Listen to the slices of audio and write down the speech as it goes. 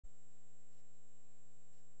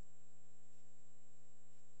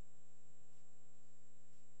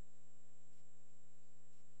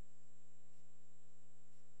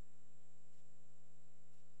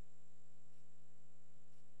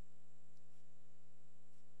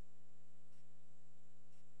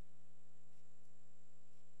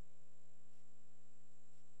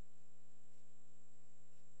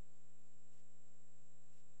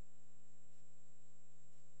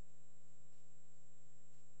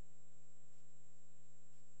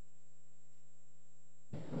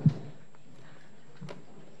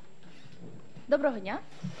Доброго дня.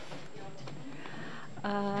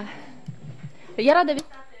 Я рада вітати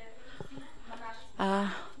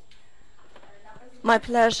My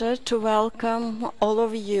pleasure to welcome all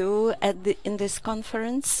of you in this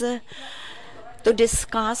conference to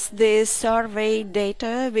discuss the survey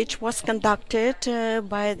data which was conducted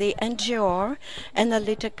by the NGO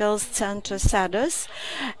Analytical Center Cedos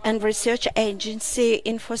and research agency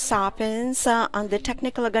Info Sapiens on the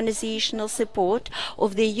technical organizational support of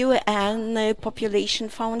the UN Population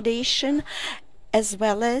Foundation as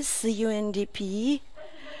well as the UNDP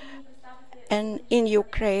and in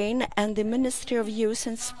Ukraine and the Ministry of Youth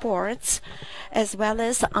and Sports, as well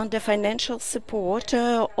as under financial support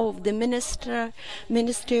of the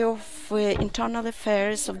Ministry of Internal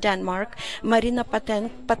Affairs of Denmark, Maryna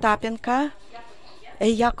Popatenko,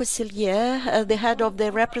 the head of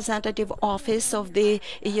the representative office of the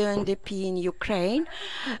UNDP in Ukraine,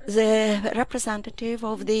 the representative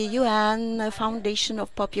of the UN Foundation of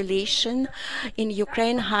Population in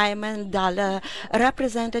Ukraine, Jaime Nadal,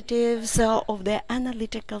 representatives of the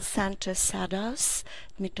Analytical Center Cedos,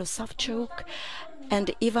 Dmytro Savchuk, and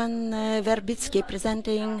even Verbytskyi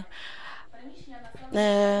presenting.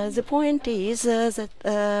 The point is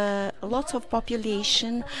that lots of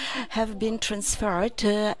population have been transferred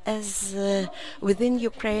as within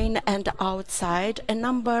Ukraine and outside. A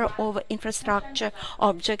number of infrastructure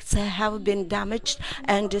objects have been damaged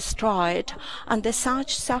and destroyed. Under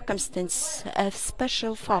such circumstances, a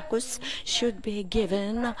special focus should be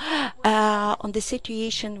given on the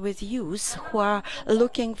situation with youth who are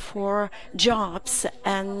looking for jobs,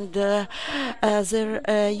 and the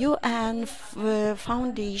UN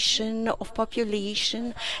Foundation of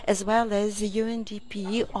Population as well as the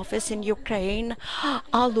UNDP office in Ukraine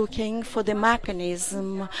are looking for the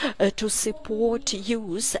mechanism to support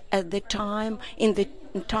youth at the time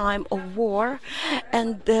of war,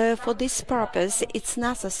 and for this purpose it's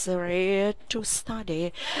necessary to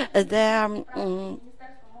study their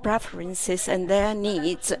preferences and their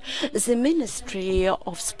needs. The Ministry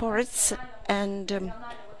of Sports and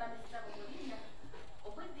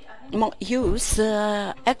youth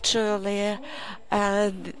actually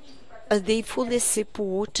they fully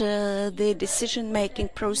support the decision-making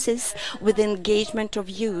process with engagement of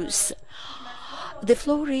youth. The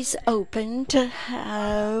floor is opened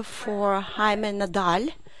for Jaime Nadal,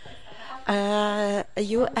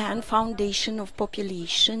 UN Foundation of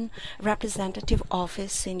Population Representative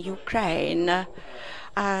Office in Ukraine.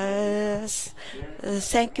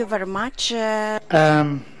 Thank you very much.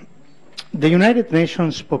 The United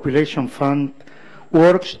Nations Population Fund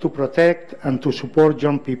works to protect and to support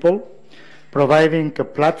young people, providing a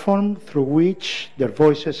platform through which their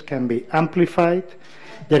voices can be amplified,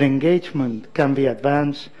 their engagement can be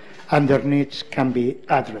advanced, and their needs can be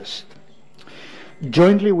addressed.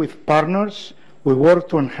 Jointly with partners, we work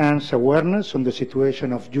to enhance awareness on the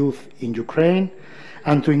situation of youth in Ukraine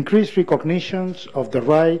and to increase recognition of the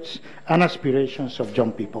rights and aspirations of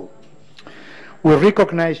young people. We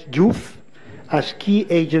recognize youth as key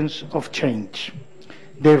agents of change.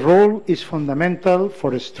 Their role is fundamental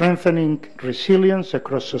for strengthening resilience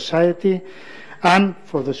across society and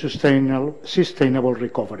for the sustainable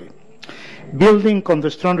recovery. Building on the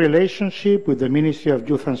strong relationship with the Ministry of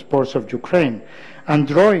Youth and Sports of Ukraine and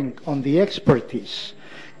drawing on the expertise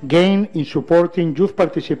gained in supporting youth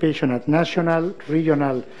participation at national,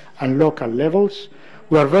 regional and local levels,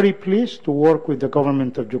 we are very pleased to work with the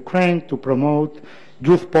government of Ukraine to promote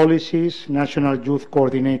youth policies, national youth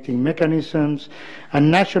coordinating mechanisms, and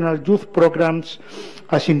national youth programs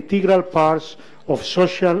as integral parts of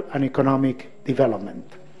social and economic development.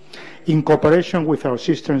 In cooperation with our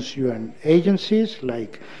sister UN agencies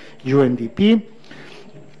like UNDP,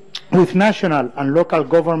 with national and local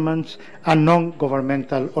governments and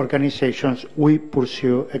non-governmental organizations, we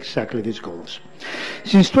pursue exactly these goals.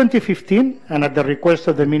 Since 2015, and at the request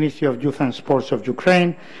of the Ministry of Youth and Sports of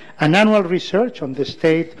Ukraine, an annual research on the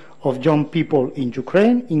state of young people in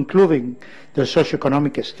Ukraine, including their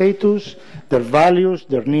socioeconomic status, their values,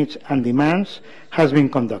 their needs and demands, has been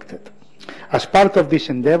conducted. As part of this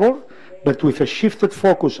endeavor, but with a shifted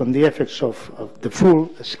focus on the effects of the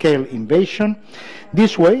full-scale invasion,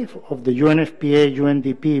 this wave of the UNFPA,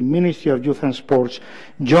 UNDP, Ministry of Youth and Sports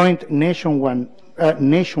joint nationwide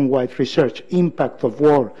research impact of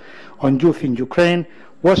war on youth in Ukraine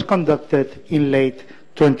was conducted in late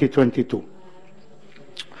 2022.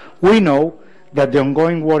 We know that the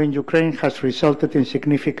ongoing war in Ukraine has resulted in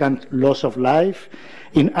significant loss of life,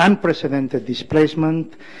 in unprecedented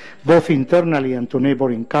displacement, both internally and to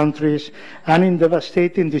neighboring countries, and in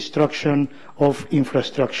devastating destruction of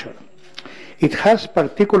infrastructure. It has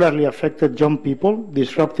particularly affected young people,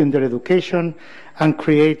 disrupting their education and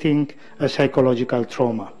creating a psychological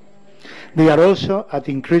trauma. They are also at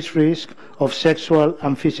increased risk of sexual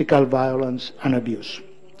and physical violence and abuse.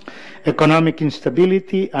 Economic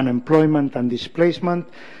instability, unemployment, and displacement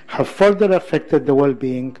have further affected the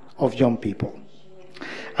well-being of young people.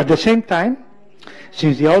 At the same time,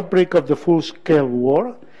 since the outbreak of the full-scale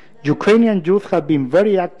war, Ukrainian youth have been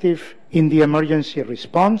very active in the emergency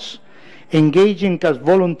response, engaging as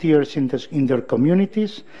volunteers in their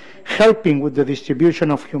communities, helping with the distribution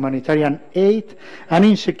of humanitarian aid, and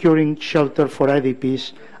in securing shelter for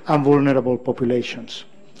IDPs and vulnerable populations.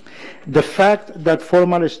 The fact that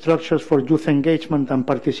formal structures for youth engagement and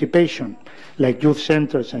participation, like youth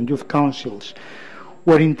centers and youth councils,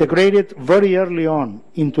 were integrated very early on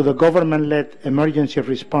into the government-led emergency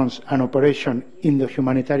response and operation in the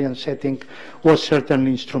humanitarian setting was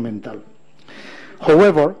certainly instrumental.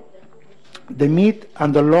 However, the mid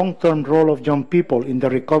and the long-term role of young people in the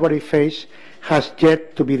recovery phase has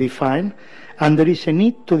yet to be defined, and there is a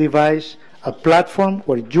need to devise a platform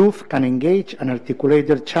where youth can engage and articulate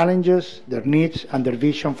their challenges, their needs, and their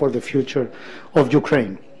vision for the future of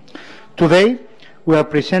Ukraine. Today, we are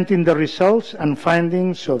presenting the results and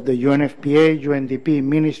findings of the UNFPA, UNDP,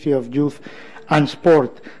 Ministry of Youth and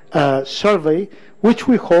Sport survey, which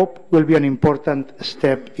we hope will be an important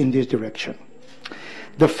step in this direction.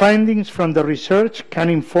 The findings from the research can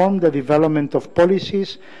inform the development of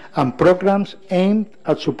policies and programs aimed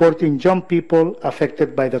at supporting young people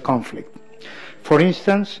affected by the conflict. For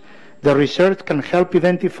instance, the research can help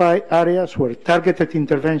identify areas where targeted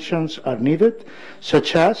interventions are needed,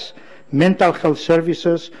 such as mental health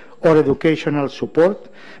services or educational support,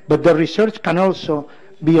 but the research can also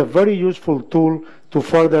be a very useful tool to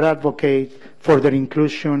further advocate for their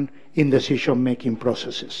inclusion in decision-making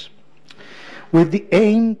processes. With the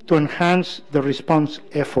aim to enhance the response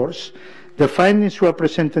efforts, the findings we are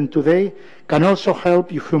presenting today can also help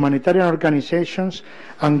humanitarian organizations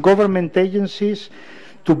and government agencies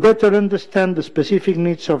to better understand the specific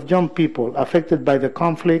needs of young people affected by the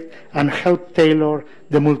conflict and help tailor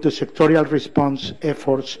the multi-sectorial response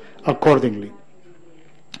efforts accordingly.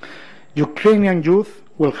 Ukrainian youth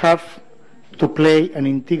will have to play an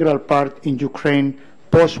integral part in Ukraine's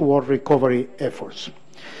post-war recovery efforts.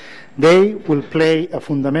 They will play a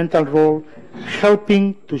fundamental role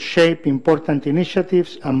helping to shape important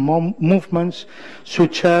initiatives and movements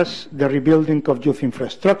such as the rebuilding of youth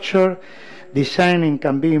infrastructure, designing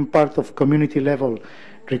and being part of community-level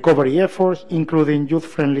recovery efforts, including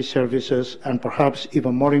youth-friendly services, and perhaps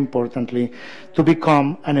even more importantly, to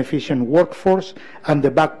become an efficient workforce and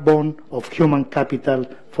the backbone of human capital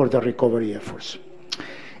for the recovery efforts.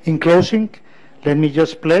 In closing, let me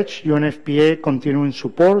just pledge UNFPA continuing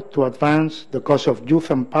support to advance the cause of youth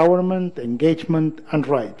empowerment, engagement, and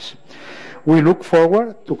rights. We look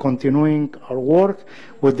forward to continuing our work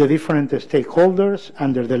with the different stakeholders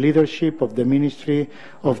under the leadership of the Ministry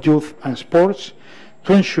of Youth and Sports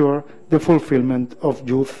to ensure the fulfillment of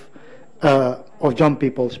young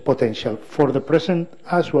people's potential for the present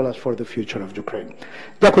as well as for the future of Ukraine.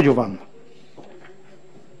 Дякую вам.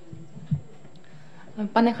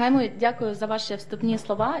 Пане Хаймо, дякую за ваші вступні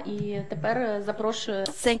слова. І тепер запрошую.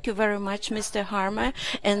 Thank you very much, Mr. Harmer.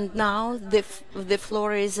 And now the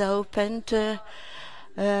floor is open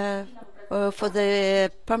for the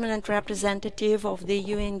permanent representative of the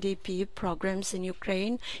UNDP programs in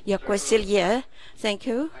Ukraine, Yakщо. Thank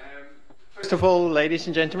you. First of all, ladies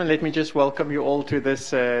and gentlemen, let me just welcome you all to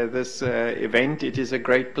this event. It is a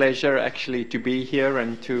great pleasure actually to be here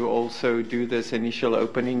and to also do this initial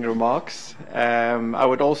opening remarks. I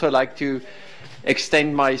would also like to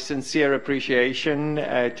extend my sincere appreciation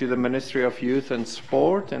to the Ministry of Youth and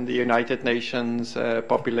Sport and the United Nations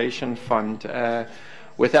Population Fund.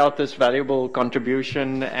 Without this valuable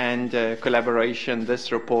contribution and collaboration,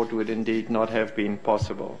 this report would indeed not have been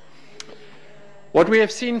possible. What we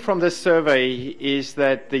have seen from this survey is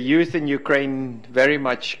that the youth in Ukraine very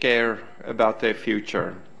much care about their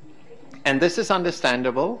future. And this is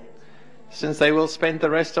understandable, since they will spend the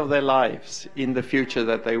rest of their lives in the future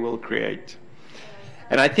that they will create.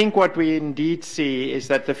 And I think what we indeed see is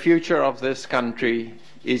that the future of this country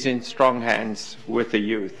is in strong hands with the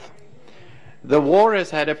youth. The war has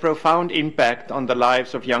had a profound impact on the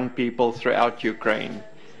lives of young people throughout Ukraine,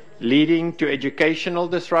 leading to educational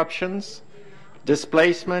disruptions,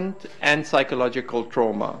 displacement, and psychological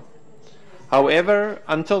trauma. However,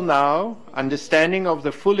 until now, understanding of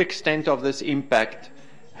the full extent of this impact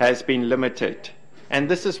has been limited, and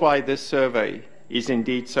this is why this survey is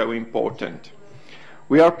indeed so important.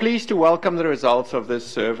 We are pleased to welcome the results of this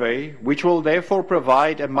survey, which will therefore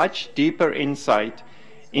provide a much deeper insight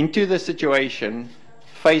into the situation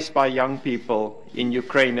faced by young people in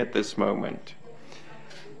Ukraine at this moment.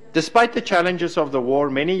 Despite the challenges of the war,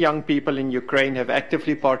 many young people in Ukraine have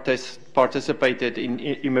actively participated in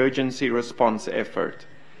emergency response effort.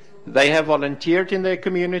 They have volunteered in their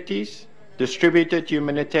communities, distributed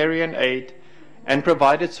humanitarian aid, and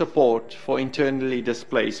provided support for internally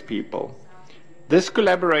displaced people. This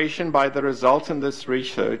collaboration by the results in this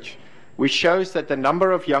research, which shows that the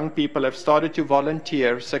number of young people have started to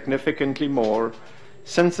volunteer significantly more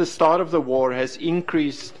since the start of the war, has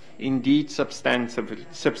increased indeed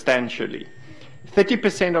substantially.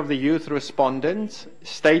 30% of the youth respondents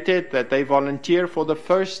stated that they volunteer for the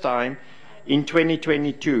first time in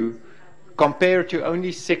 2022, compared to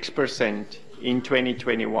only 6% in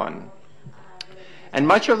 2021. And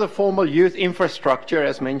much of the formal youth infrastructure,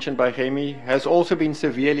 as mentioned by Jaime, has also been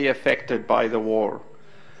severely affected by the war.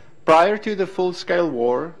 Prior to the full-scale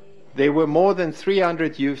war, there were more than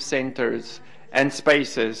 300 youth centers and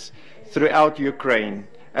spaces throughout Ukraine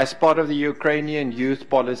as part of the Ukrainian youth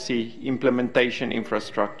policy implementation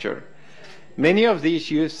infrastructure. Many of these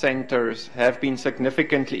youth centers have been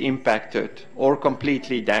significantly impacted or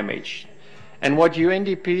completely damaged. And what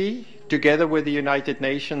UNDP, together with the United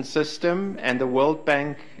Nations system and the World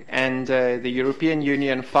Bank and the European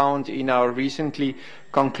Union, found in our recently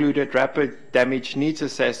concluded rapid damage needs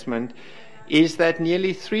assessment, is that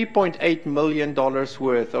nearly $3.8 million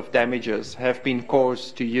worth of damages have been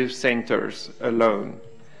caused to youth centers alone.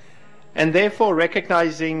 And therefore,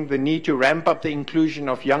 recognizing the need to ramp up the inclusion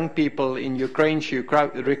of young people in Ukraine's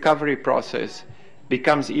recovery process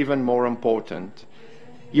becomes even more important.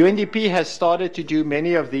 UNDP has started to do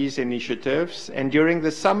many of these initiatives, and during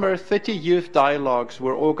the summer, 30 youth dialogues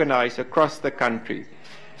were organized across the country.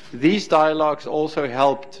 These dialogues also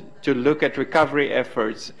helped to look at recovery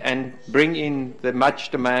efforts and bring in the much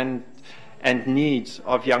demand and needs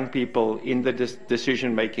of young people in the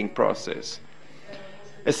decision-making process.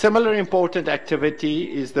 A similar important activity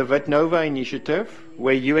is the Vitnova initiative,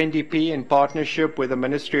 where UNDP, in partnership with the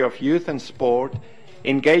Ministry of Youth and Sport,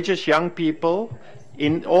 engages young people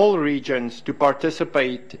in all regions to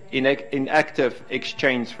participate in active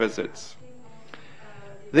exchange visits.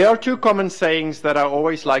 There are two common sayings that I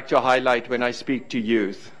always like to highlight when I speak to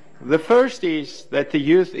youth. The first is that the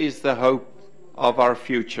youth is the hope of our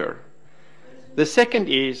future. The second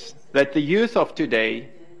is that the youth of today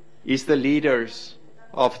is the leaders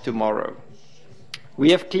of tomorrow.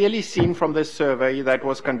 We have clearly seen from this survey that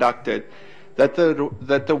was conducted that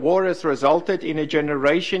the war has resulted in a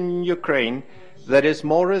generation in Ukraine that is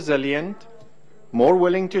more resilient, more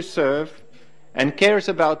willing to serve, and cares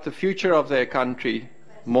about the future of their country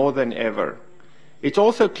more than ever. It's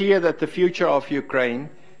also clear that the future of Ukraine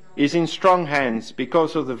is in strong hands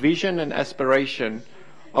because of the vision and aspiration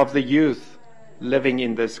of the youth living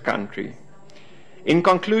in this country. In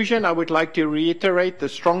conclusion, I would like to reiterate the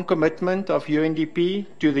strong commitment of UNDP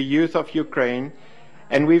to the youth of Ukraine,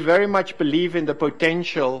 and we very much believe in the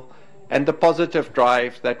potential and the positive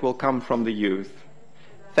drive that will come from the youth.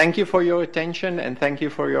 Thank you for your attention, and thank you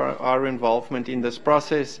for our involvement in this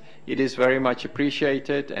process. It is very much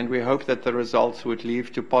appreciated, and we hope that the results would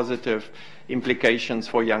lead to positive implications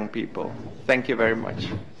for young people. Thank you very much.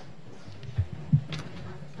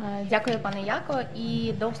 Дякую, пане Яко.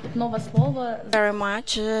 І до вступного слова. Very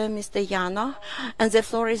much, Mr. Yano. And the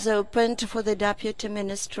floor is open for the Deputy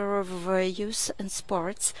Minister of Youth and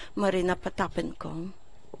Sports, Maryna Popatenko.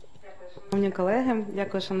 Шановні колеги,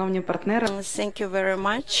 дякую, шановні партнери. Thank you very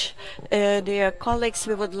much. Dear colleagues,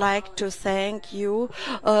 we would like to thank you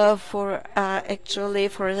for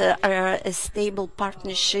a stable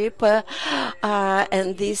partnership,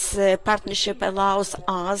 and this partnership allows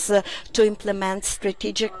us to implement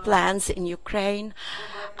strategic plans in Ukraine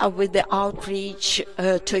with the outreach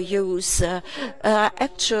to youth.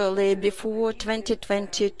 Actually, before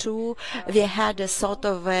 2022, we had a sort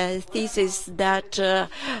of a thesis that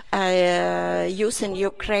youth in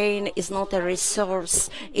Ukraine is not a resource,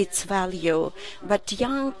 it's value. But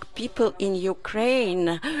young people in Ukraine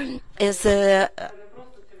is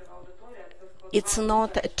it's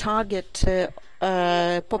not a target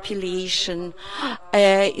population.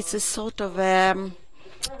 It's a sort of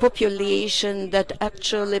population that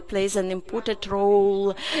actually plays an important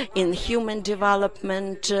role in human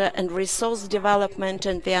development and resource development,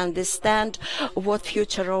 and we understand what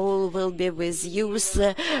future role will be with youth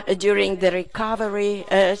during the recovery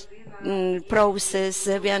process.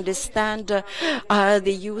 We understand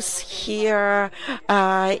the youth here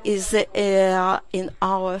is in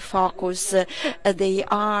our focus. They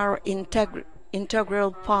are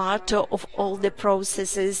integral part of all the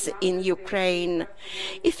processes in Ukraine.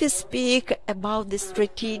 If we speak about the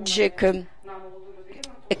strategic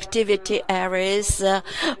activity areas,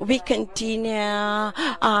 we continue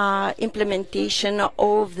implementation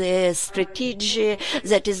of the strategy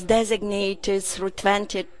that is designated through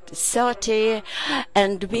 2030,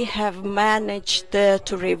 and we have managed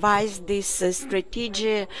to revise this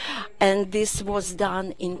strategy, and this was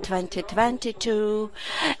done in 2022.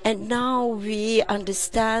 And now we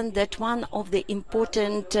understand that one of the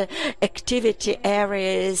important activity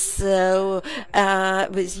areas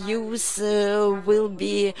with youth will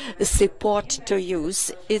be support to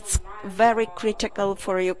youth. It's very critical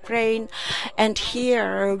for Ukraine, and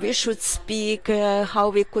here we should speak how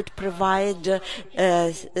we could provide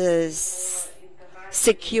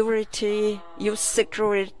security, youth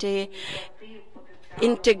security,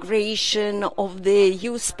 integration of the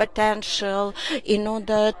youth potential in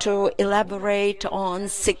order to elaborate on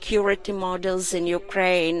security models in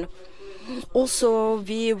Ukraine. Also,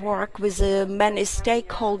 we work with many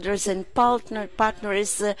stakeholders and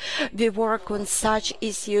partners. We work on such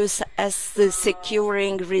issues as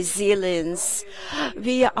securing resilience.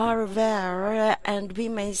 We are aware, and we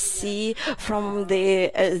may see from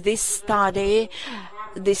this study,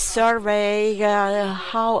 this survey,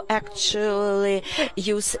 how actually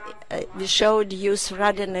we showed youth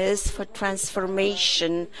readiness for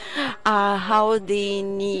transformation, how they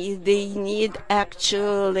need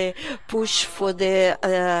actually push for the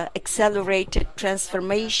accelerated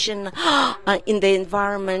transformation in the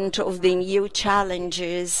environment of the new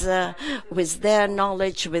challenges with their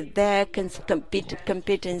knowledge, with their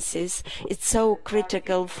competencies. It's so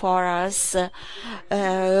critical for us,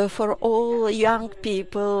 for all young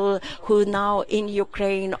people who now in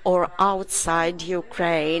Ukraine or outside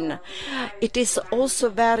Ukraine. It is also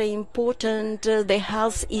very important, the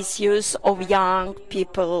health issues of young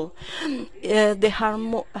people, the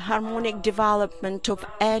harmonic development of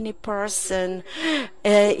any person.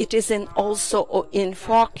 It is also in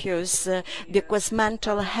focus because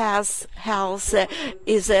mental health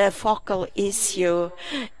is a focal issue.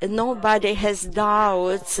 Nobody has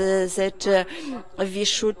doubts that we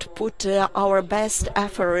should put our best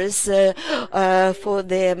efforts for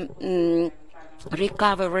the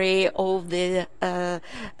recovery of the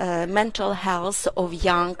mental health of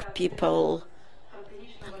young people.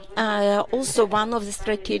 Also, one of the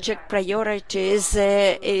strategic priorities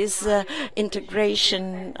is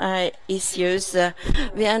integration issues.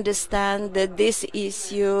 We understand that this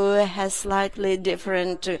issue has slightly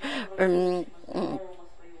different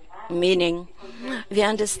meaning. We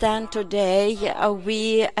understand today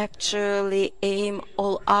we actually aim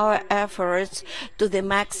all our efforts to the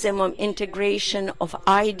maximum integration of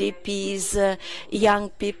IDPs, young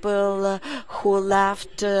people who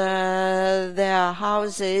left their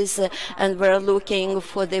houses and were looking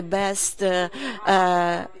for the best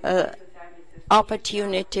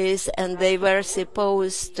opportunities, and they were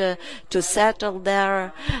supposed to settle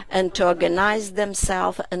there and to organize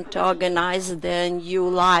themselves and to organize their new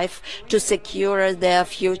life, to secure their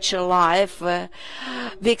future life.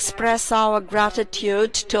 We express our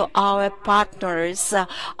gratitude to our partners.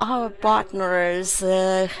 Our partners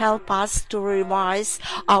help us to revise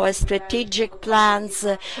our strategic plans,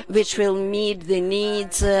 which will meet the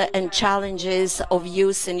needs and challenges of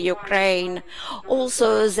youth in Ukraine.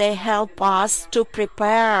 Also, they help us to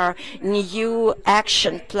prepare new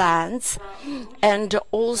action plans, and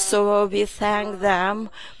also we thank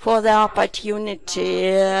them for the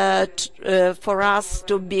opportunity for us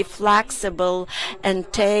to be flexible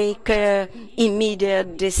and take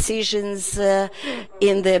immediate decisions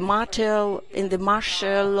in the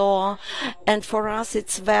martial law. And for us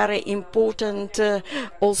it's very important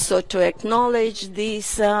also to acknowledge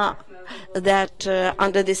this, that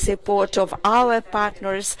under the support of our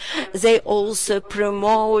partners, they also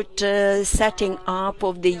promote setting up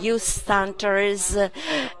of the youth centers,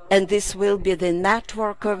 and this will be the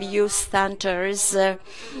network of youth centers.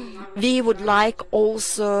 We would like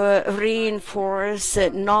also reinforce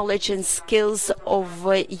knowledge and skills of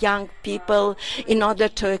young people in order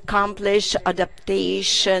to accomplish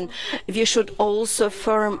adaptation. We should also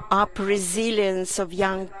firm up resilience of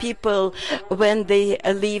young people when they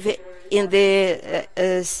live in the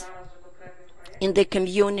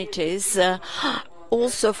communities.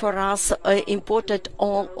 Also for us important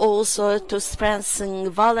also to strengthen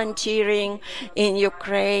volunteering in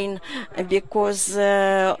Ukraine, because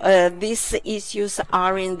these issues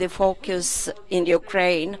are in the focus in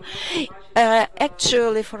Ukraine.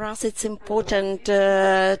 Actually, for us, it's important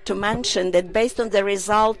to mention that based on the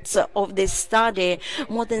results of this study,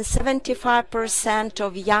 more than 75%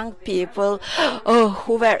 of young people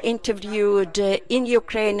who were interviewed in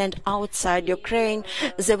Ukraine and outside Ukraine,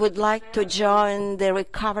 they would like to join the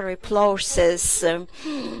recovery process.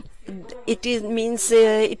 It means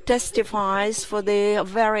it testifies for the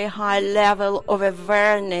very high level of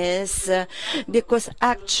awareness, because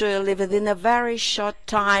actually within a very short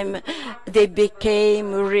time they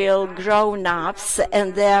became real grown-ups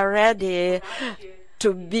and they are ready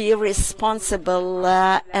to be responsible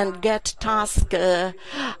and get tasks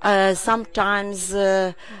sometimes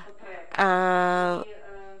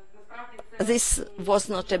this was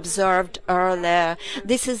not observed earlier.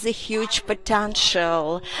 This is a huge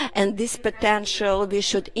potential, and this potential we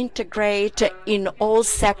should integrate in all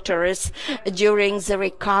sectors during the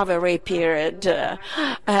recovery period.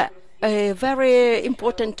 Very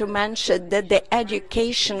important to mention that the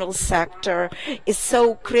educational sector is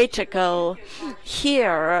so critical.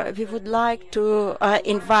 Here, we would like to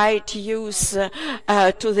invite youth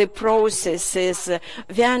to the processes.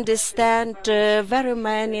 We understand very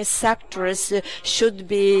many sectors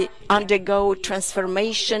should undergo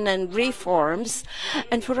transformation and reforms,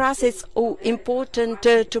 and for us it's important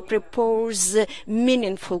to propose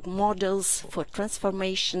meaningful models for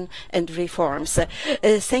transformation and reforms.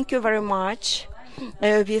 Thank you very much.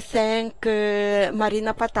 We thank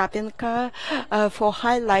Maryna Popatenko for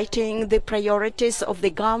highlighting the priorities of the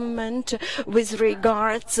government with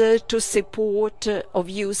regards to support of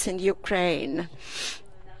youth in Ukraine.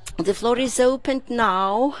 The floor is open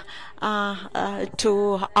now to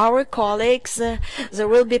our colleagues. There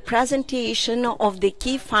will be presentation of the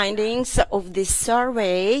key findings of this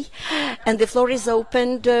survey, and the floor is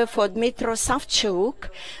opened for Dmytro Savchuk,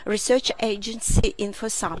 research agency Info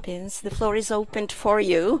Sapiens. The floor is opened for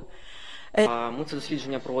you. Ми це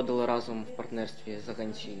дослідження проводили разом в партнерстві з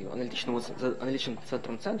агенцією аналітичним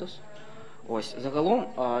центром Cedos. Ось, загалом,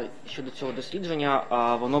 щодо цього дослідження,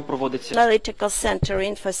 воно проводиться... Analytical Center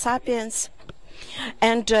Info Sapiens.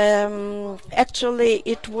 And actually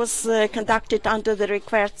it was conducted under the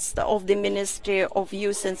request of the Ministry of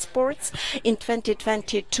Youth and Sports. In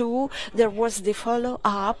 2022 there was the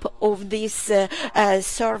follow-up of this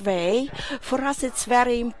survey. For us it's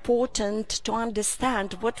very important to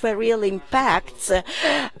understand what were real impacts,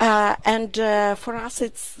 and for us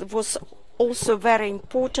it was also very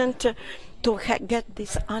important to get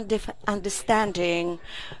this understanding.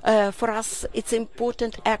 For us, it's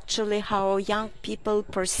important actually how young people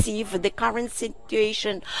perceive the current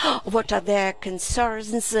situation, what are their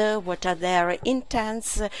concerns, what are their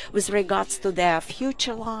intents with regards to their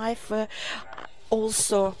future life.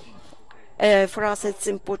 Also, for us, it's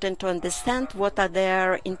important to understand what are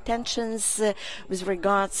their intentions with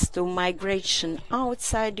regards to migration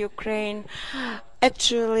outside Ukraine.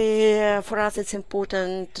 Actually, for us, it's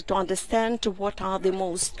important to understand what are the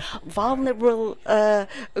most vulnerable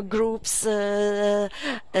groups,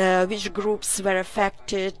 which groups were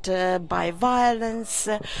affected by violence.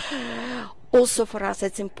 Also, for us,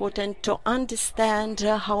 it's important to understand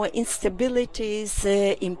how instabilities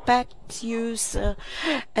impact youth,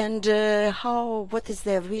 and what is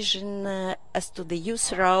their vision as to the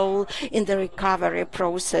youth role in the recovery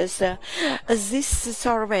process. This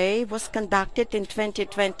survey was conducted in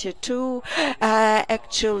 2022,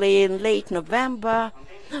 actually in late November.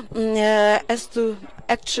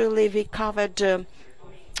 Actually, we covered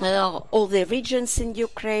all the regions in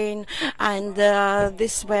Ukraine, and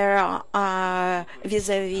these were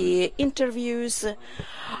vis-a-vis interviews.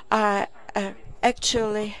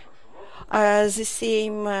 Actually, the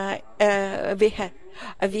same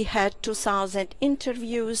we had 2,000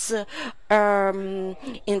 interviews in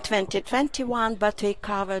 2021, but we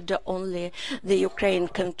covered only the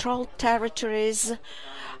Ukraine-controlled territories.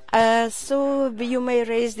 So you may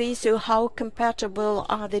raise the issue, how compatible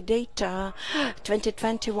are the data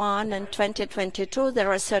 2021 and 2022?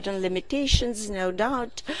 There are certain limitations, no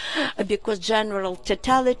doubt, because general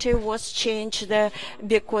totality was changed,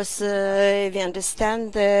 because we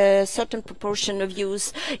understand a certain proportion of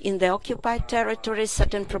youth in the occupied territory,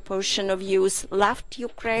 certain proportion of youth left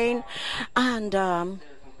Ukraine, and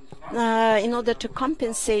in order to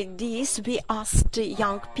compensate this, we asked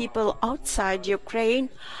young people outside Ukraine.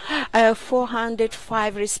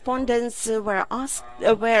 405 respondents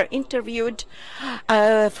were interviewed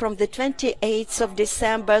from the 28th of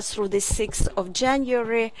December through the 6th of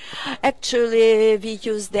January. Actually, we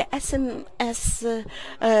used the SMS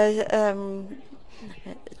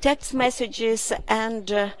text messages, and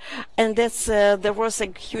that's there was a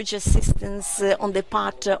huge assistance on the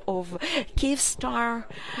part of Kyivstar.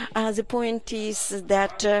 The point is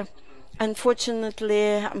that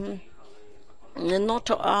unfortunately not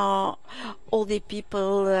all the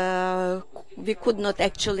people, we could not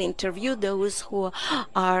actually interview those who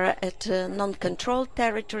are at non-controlled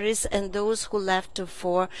territories and those who left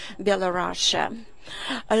for Belarus.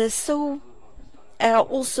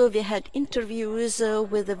 Also, we had interviews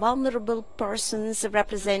with the vulnerable persons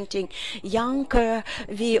representing young.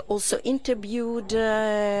 We also interviewed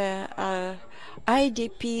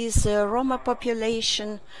IDPs, Roma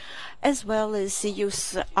population, as well as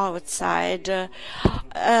youth outside.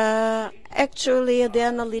 Actually, the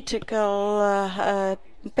analytical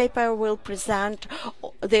paper will present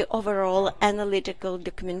the overall analytical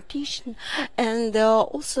documentation, and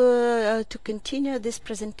also to continue this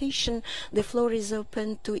presentation, the floor is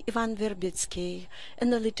open to Ivan Verbytskyi,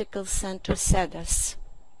 Analytical Center, Cedos.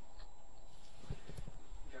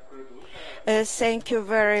 Thank you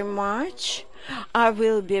very much. I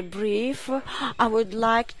will be brief. I would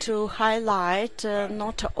like to highlight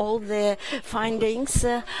not all the findings.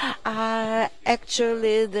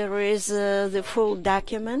 Actually, there is the full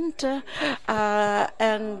document,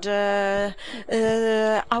 and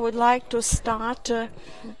I would like to start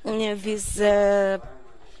with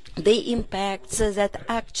the impacts that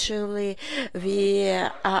actually we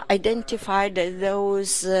identified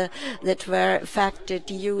those that were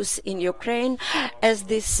affected youth in Ukraine. As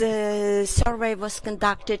this survey was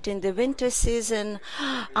conducted in the winter season,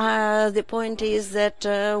 the point is that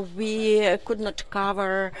we could not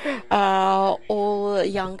cover all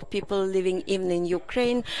young people living even in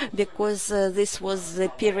Ukraine, because this was the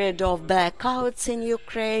period of blackouts in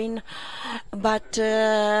Ukraine. But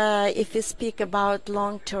if we speak about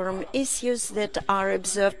long-term issues that are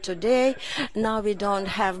observed today, now we don't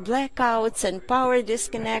have blackouts and power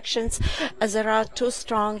disconnections. There are two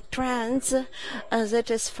strong trends. That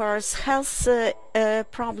is first health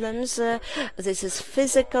problems. This is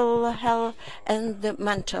physical health and the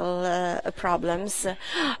mental problems.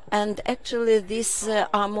 And actually these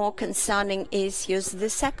are more concerning issues. The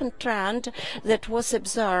second trend that was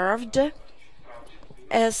observed,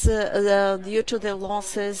 as due to the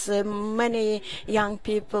losses, many young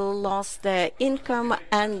people lost their income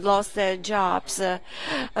and lost their jobs.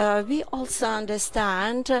 We also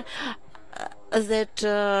understand that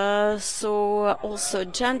so also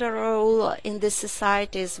gender role in the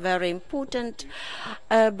society is very important,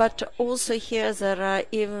 but also here there are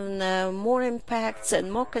even more impacts and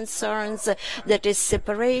more concerns, that is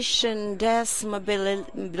separation, death,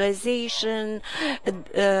 mobilization,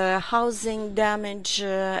 housing damage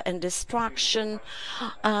and destruction.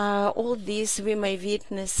 All these we may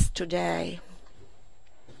witness today.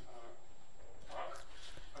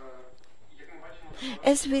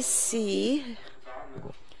 As we see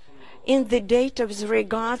in the data with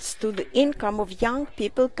regards to the income of young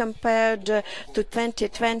people compared to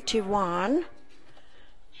 2021,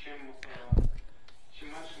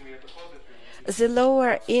 the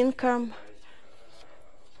lower income,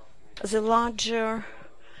 the larger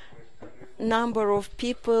number of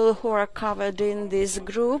people who are covered in this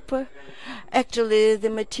group. Actually, the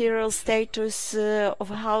material status of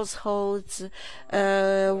households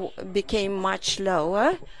became much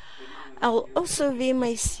lower. Also, we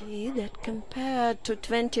may see that compared to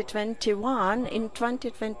 2021, in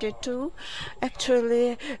 2022,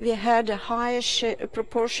 actually, we had a higher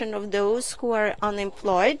proportion of those who are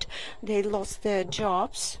unemployed. They lost their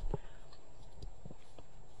jobs.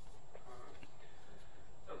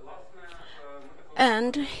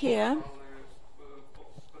 And here,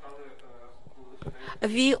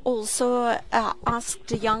 we also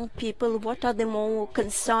asked young people what are the more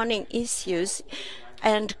concerning issues,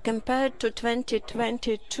 and compared to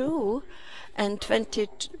 2022 and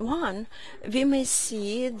 2021, we may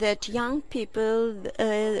see that young people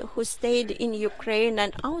who stayed in Ukraine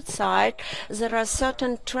and outside, there are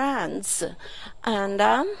certain trends, and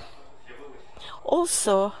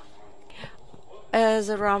also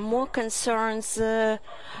there are more concerns, that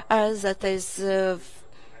is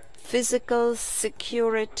physical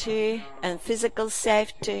security and physical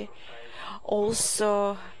safety,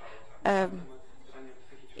 also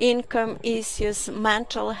income issues,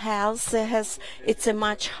 mental health it's a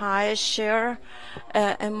much higher share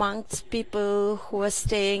amongst people who are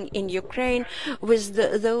staying in Ukraine, with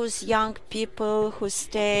those young people who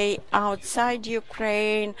stay outside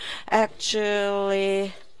Ukraine.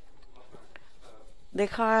 Actually, the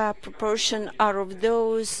higher proportion are of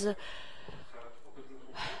those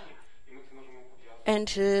And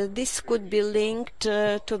this could be linked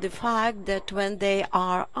to the fact that when they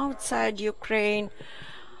are outside Ukraine,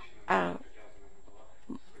 the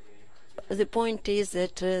point is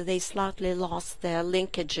that they slightly lost their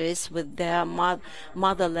linkages with their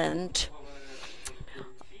motherland.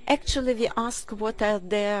 Actually, we asked what are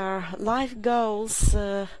their life goals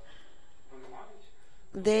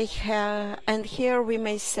they have, and here we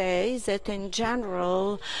may say that in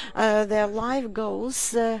general their life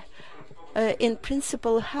goals in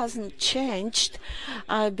principle hasn't changed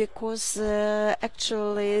because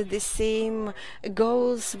actually the same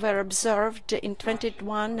goals were observed in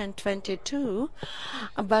 21 and 22,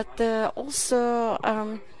 but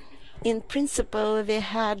also in principle we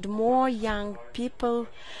had more young people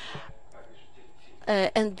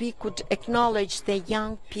and we could acknowledge that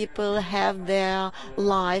young people have their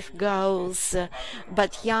life goals,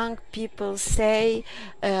 but young people say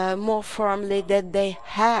more firmly that they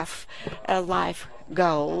have life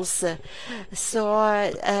goals.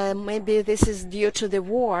 So maybe this is due to the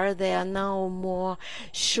war. They are now more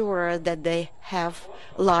sure that they have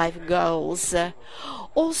life goals.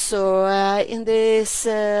 Also, in this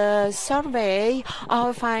survey,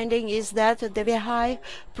 our finding is that the very high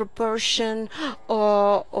proportion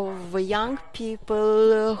of young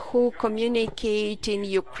people who communicate in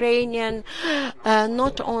Ukrainian,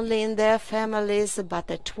 not only in their families,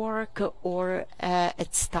 but at work or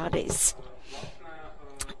at studies.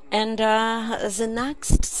 And the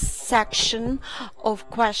next section of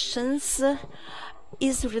questions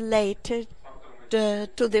is related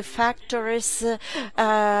to the factors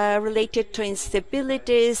related to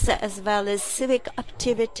instabilities as well as civic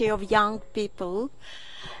activity of young people.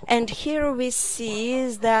 And here we see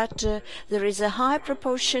is that there is a high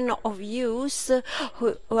proportion of youth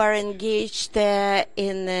who are engaged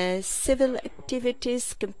in civil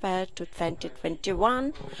activities compared to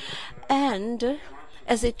 2021. And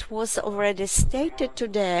as it was already stated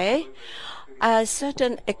today,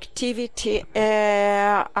 certain activity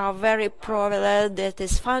are very prevalent, that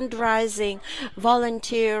is fundraising,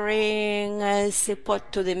 volunteering,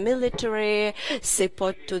 support to the military,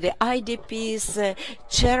 support to the IDPs,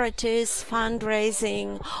 charities,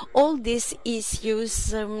 fundraising. All these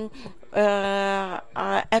issues are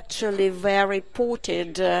actually were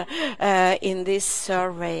reported in this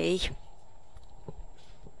survey.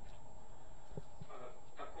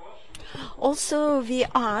 Also, we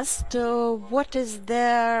asked what is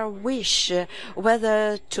their wish,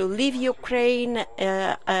 whether to leave Ukraine,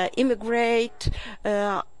 immigrate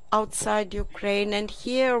outside Ukraine, and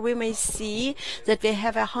here we may see that we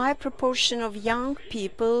have a high proportion of young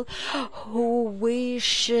people who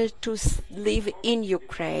wish to live in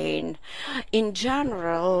Ukraine. In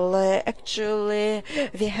general, actually,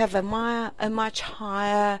 we have a much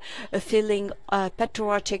higher feeling,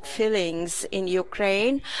 patriotic feelings in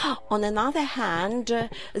Ukraine. On another hand,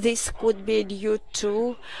 this could be due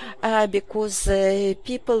to because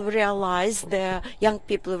people realize, young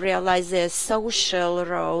people realize their social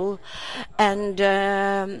role. And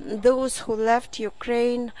those who left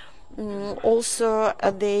Ukraine also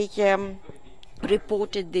they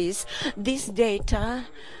reported this. This data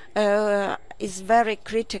is very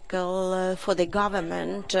critical for the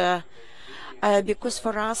government because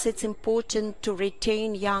for us it's important to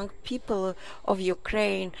retain young people of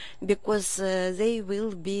Ukraine because they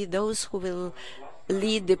will be those who will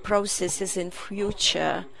lead the processes in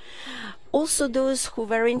future. Also those who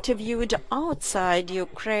were interviewed outside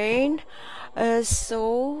Ukraine,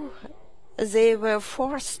 so they were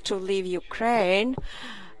forced to leave Ukraine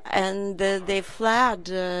and they fled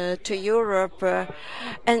to Europe.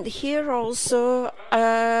 And here also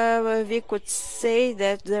we could say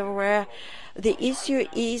that there were the issue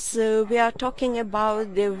is we are talking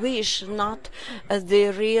about the wish, not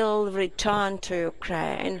the real return to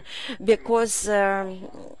Ukraine, because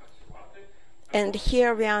and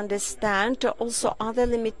here we understand also other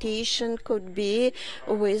limitation could be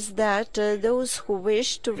with that those who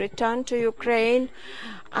wish to return to Ukraine,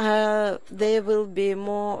 they will be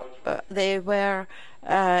more, they were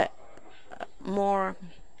more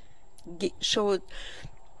showed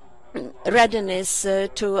readiness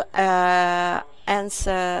to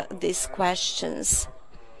answer these questions.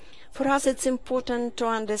 For us, it's important to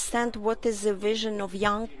understand what is the vision of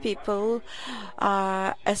young people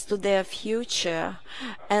as to their future.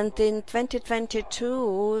 And in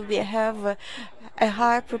 2022, we have a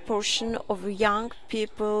high proportion of young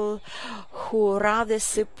people who rather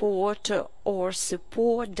support or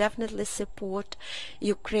definitely support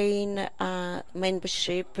Ukraine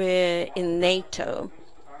membership in NATO.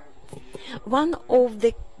 One of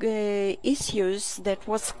the issues that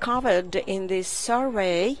was covered in this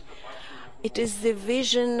survey it is the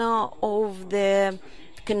vision of the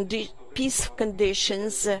peace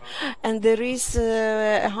conditions, and there is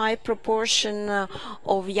a high proportion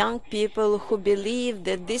of young people who believe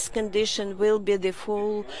that this condition will be the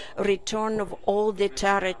full return of all the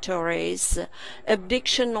territories,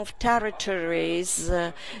 abdiction of territories.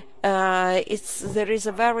 There is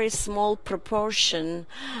a very small proportion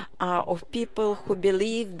of people who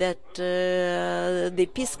believe that the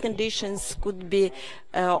peace conditions could be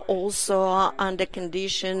also under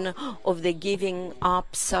condition of the giving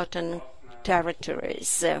up certain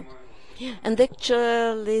territories. And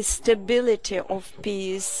actually stability of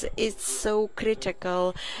peace is so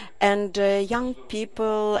critical, and young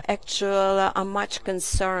people actually are much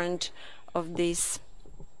concerned of this.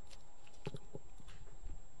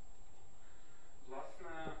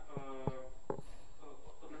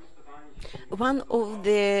 One of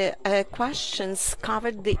the questions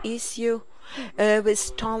covered the issue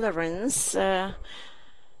with tolerance.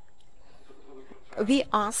 We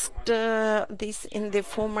asked this in the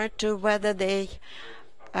format whether they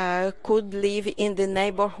could live in the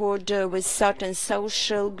neighborhood with certain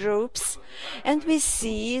social groups, and we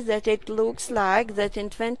see that it looks like that in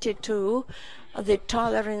 22 the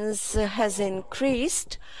tolerance has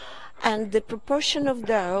increased, and the proportion of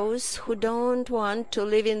those who don't want to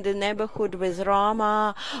live in the neighborhood with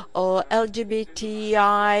Roma or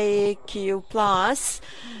LGBTIQ plus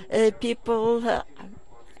people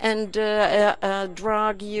and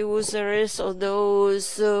drug users, or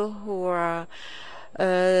those who are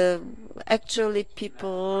actually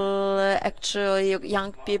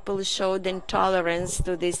young people showed intolerance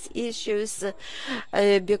to these issues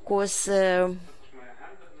because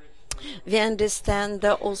we understand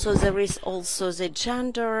that also there is also the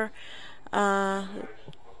gender that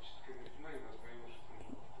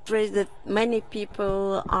many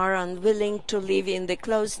people are unwilling to live in the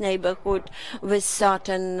close neighborhood with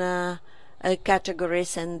certain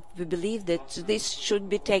categories, and we believe that this should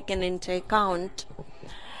be taken into account.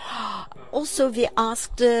 Also, we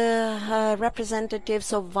asked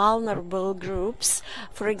representatives of vulnerable groups,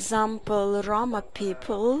 for example, Roma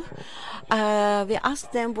people. We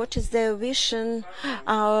asked them what is their vision,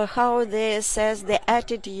 how they assess the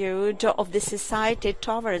attitude of the society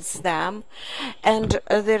towards them. And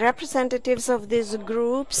the representatives of these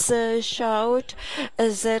groups showed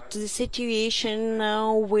that the situation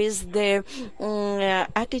with the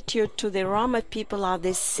attitude to the Roma people are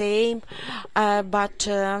the same, but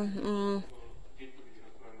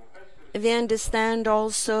we understand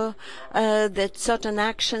also that certain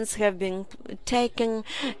actions have been taken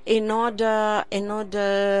in order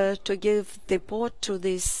to give support to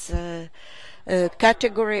this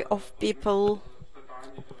category of people.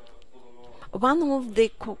 One of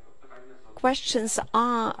the questions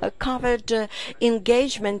covered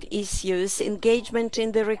engagement issues, engagement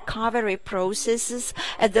in the recovery processes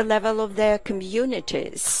at the level of their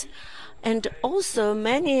communities. And also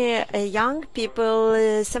many young people,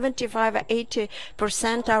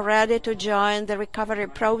 75–80% are ready to join the recovery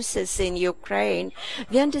process in Ukraine.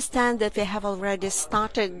 We understand that we have already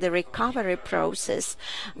started the recovery process,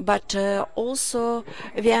 but also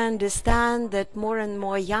we understand that more and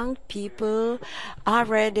more young people are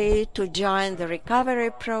ready to join the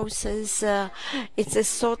recovery process. It's a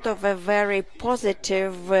sort of a very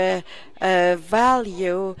positive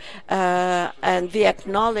value, and we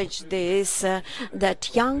acknowledge this, that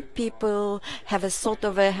young people have a sort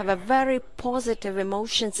of have a very positive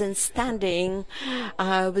emotions and standing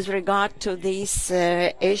with regard to this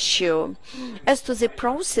issue. As to the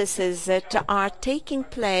processes that are taking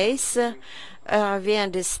place, we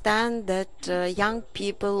understand that young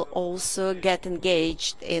people also get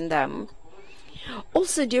engaged in them.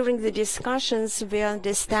 Also, during the discussions, we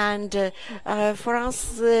understand for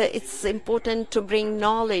us it's important to bring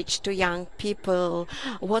knowledge to young people.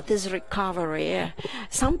 What is recovery?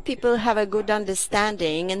 Some people have a good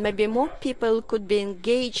understanding, and maybe more people could be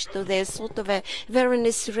engaged to their sort of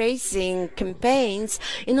awareness-raising campaigns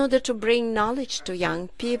in order to bring knowledge to young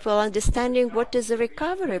people, understanding what is the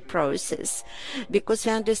recovery process, because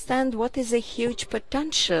we understand what is a huge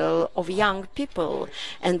potential of young people,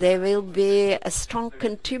 and they will be strong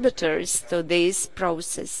contributors to this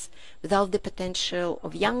process. Without the potential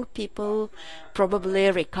of young people, probably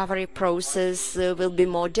recovery process will be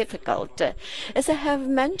more difficult. As I have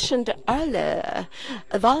mentioned earlier,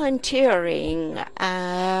 volunteering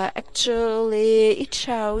actually it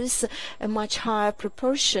shows a much higher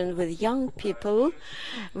proportion with young people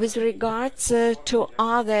with regards to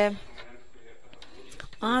other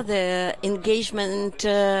engagement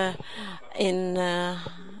in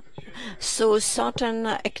So certain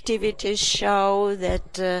activities show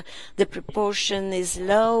that the proportion is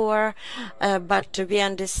lower, but we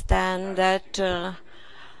understand that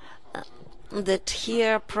that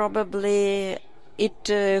here probably it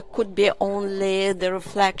could be only the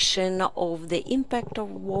reflection of the impact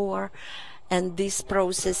of war, and these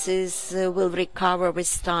processes will recover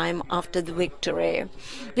with time after the victory.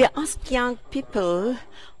 We asked young people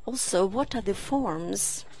also what are the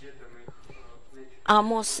forms are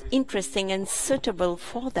most interesting and suitable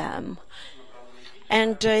for them.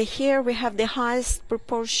 And here we have the highest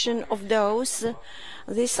proportion of those.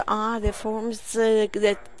 These are the forms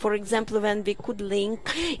that, for example, when we could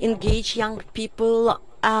engage young people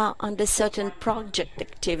under certain project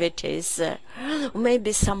activities,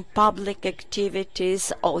 maybe some public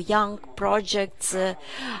activities or young projects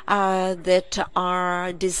that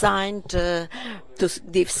are designed to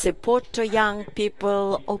give support to young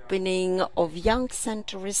people, opening of young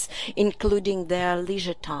centers, including their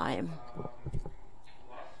leisure time.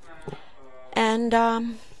 And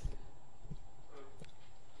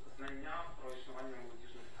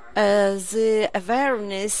the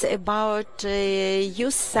awareness about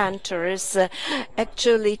youth centers,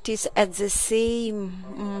 actually it is at the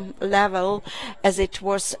same level as it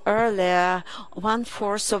was earlier.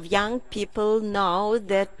 1/4 of young people know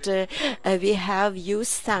that we have youth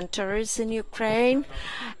centers in Ukraine,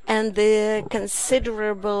 and the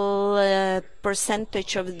considerable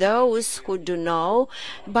percentage of those who do know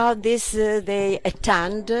about this, they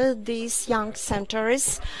attend these young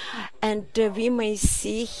centers, and we may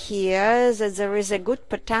see here that there is a good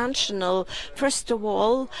potential, first of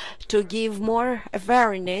all, to give more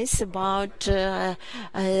awareness about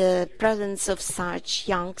presence of such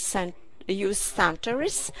young youth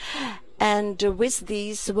centers, and with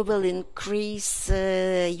these we will increase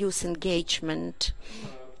youth engagement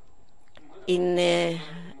in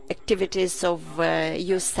activities of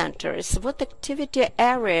youth centers. What activity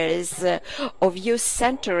areas of youth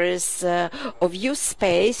centers, of youth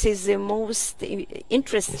space is the most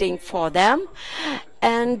interesting for them?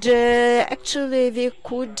 And actually we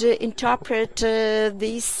could interpret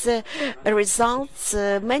these results.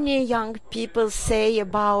 Many young people say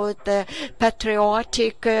about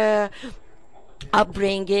patriotic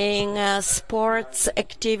upbringing, sports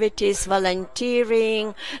activities,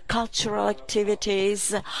 volunteering, cultural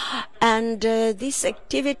activities, and these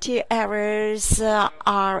activity areas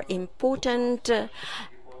are important.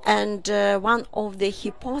 And one of the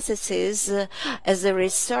hypotheses as the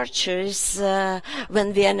researchers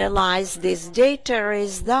when we analyze this data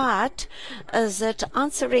is that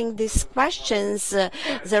answering these questions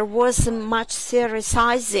there was much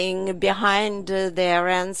theorizing behind their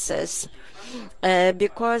answers.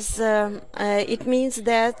 Because it means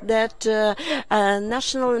that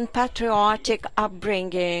national and patriotic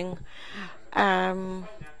upbringing,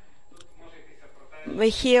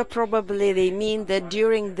 here probably they mean that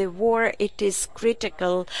during the war it is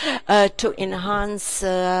critical to enhance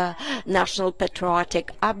national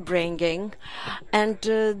patriotic upbringing, and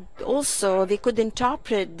also we could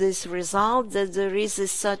interpret this result that there is a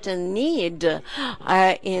certain need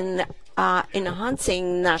in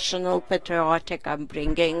enhancing national patriotic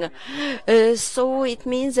upbringing. So it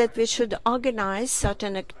means that we should organize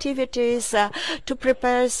certain activities to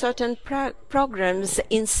prepare certain programs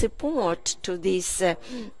in support to this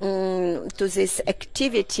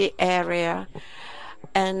activity area,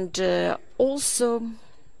 and also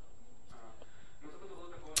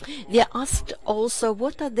we asked also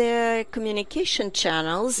what are the communication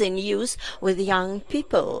channels in use with young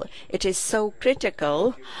people. It is so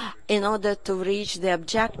critical in order to reach the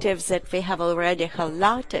objectives that we have already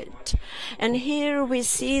highlighted. And here we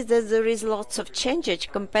see that there is lots of changes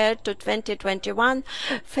compared to 2021.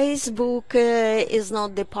 Facebook is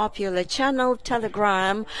not the popular channel.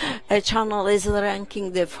 Telegram channel is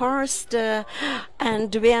ranking the first,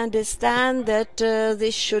 and we understand that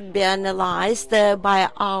this should be analyzed by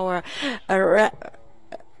our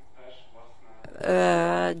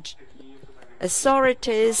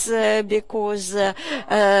authorities, because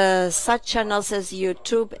such channels as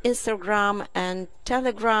YouTube, Instagram, and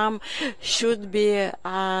Telegram should be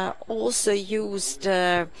also used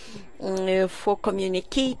for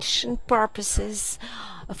communication purposes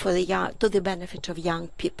for to the benefit of young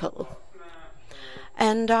people.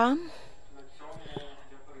 And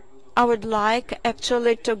I would like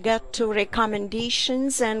actually to get to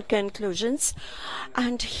recommendations and conclusions.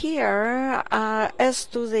 And here, as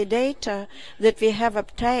to the data that we have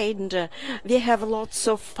obtained, we have lots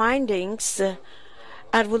of findings.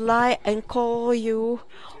 I would like and call you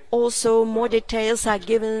Also, more details are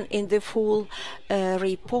given in the full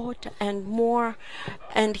report and more.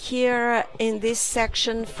 And here in this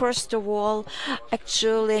section, first of all,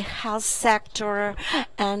 actually health sector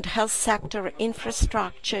and health sector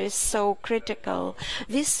infrastructure is so critical.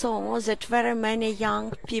 We saw that very many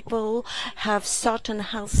young people have certain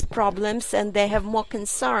health problems and they have more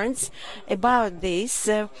concerns about this.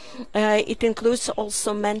 It includes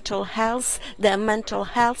also mental health, their mental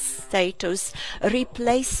health status.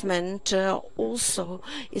 Replacement also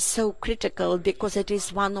is so critical because it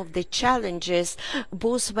is one of the challenges,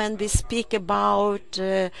 both when we speak about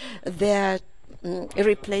their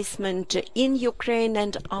replacement in Ukraine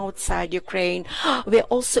and outside Ukraine. We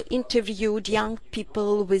also interviewed young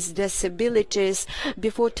people with disabilities.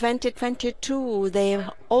 Before 2022, they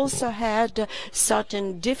also had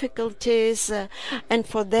certain difficulties, and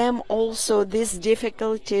for them also these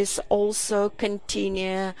difficulties also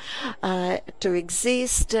continue to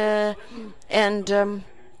exist, and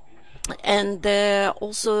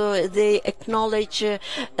also they acknowledge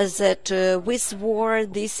that with war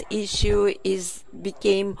this issue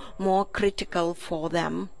became more critical for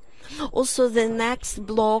them. Also, the next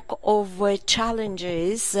block of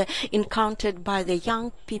challenges encountered by the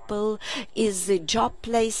young people is the job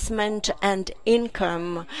placement and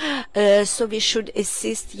income. So we should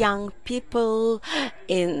assist young people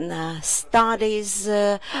in studies.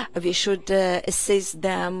 We should assist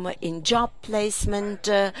them in job placement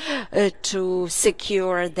to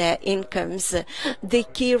secure their incomes. The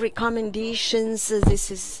key recommendations,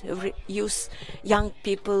 this is young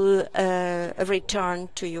people return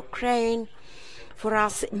to Ukraine. For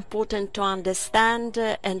us, important to understand,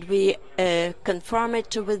 and we confirm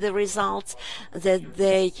it with the results, that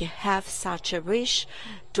they have such a wish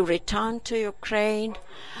to return to Ukraine,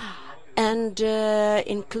 and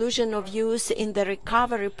inclusion of youth in the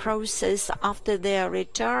recovery process after their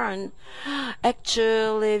return.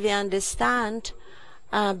 Actually, we understand,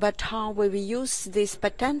 but how we will use this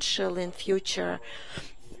potential in future,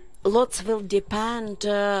 lots will depend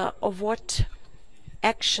on what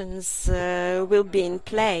actions will be in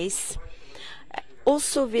place.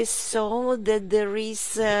 Also, we saw that there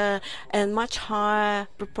is a much higher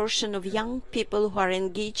proportion of young people who are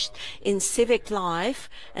engaged in civic life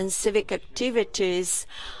and civic activities,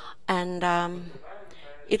 and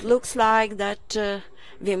it looks like that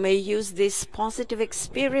we may use this positive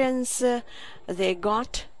experience they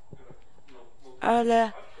got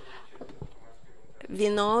earlier. We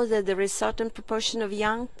know that there is a certain proportion of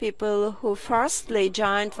young people who firstly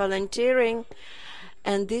joined volunteering,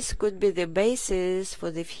 and this could be the basis for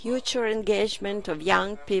the future engagement of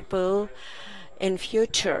young people in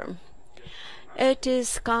future. It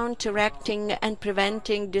is counteracting and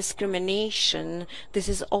preventing discrimination. This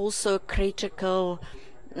is also a critical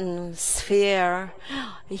sphere.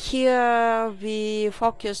 Here we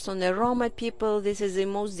focused on the Roma people. This is the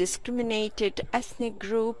most discriminated ethnic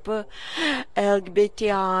group.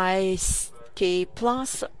 LGBTI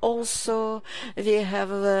plus also we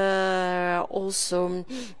have also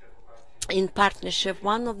in partnership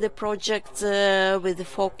one of the projects with the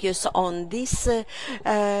focus on this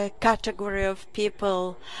category of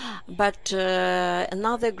people, but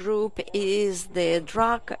another group is the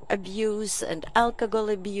drug abuse and alcohol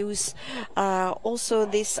abuse. Also,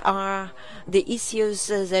 these are the issues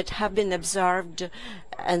that have been observed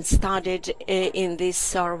and studied in this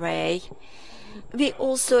survey. We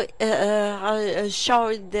also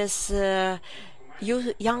showed this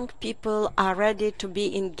young people are ready to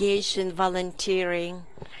be engaged in volunteering,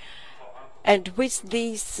 and with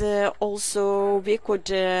this also we could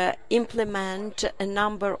implement a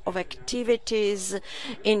number of activities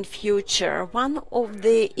in future. One of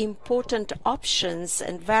the important options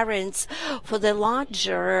and variants for the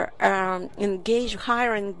larger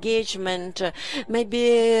higher engagement may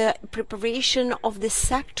be preparation of the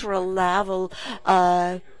sectoral level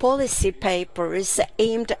policy papers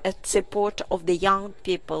aimed at support of the young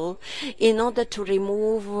people in order to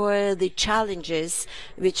remove the challenges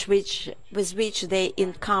with which they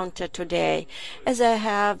encounter today. As I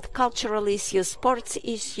have cultural issues, sports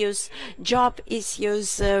issues, job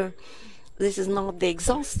issues. This is not the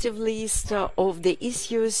exhaustive list of the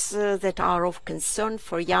issues that are of concern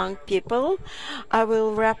for young people. I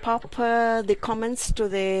will wrap up the comments to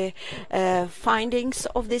the findings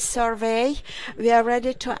of this survey. We are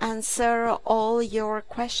ready to answer all your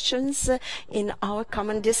questions in our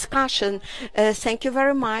common discussion. Thank you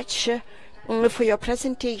very much. for your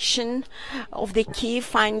presentation of the key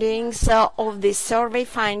findings of the survey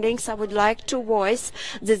findings. I would like to voice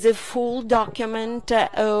that the full document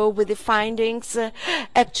with the findings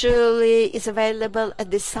actually is available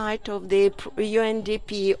at the site of the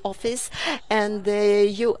UNDP office and the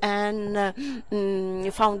UN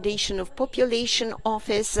Foundation of Population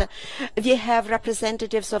office. We have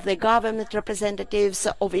representatives of the government, representatives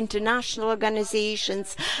of international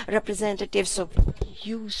organizations, representatives of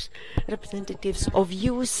youth,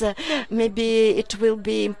 maybe it will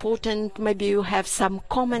be important, maybe you have some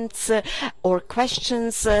comments or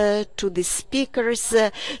questions to the speakers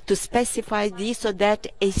to specify these or that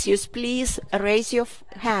issues. Please raise your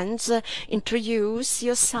hands, introduce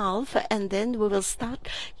yourself, and then we will start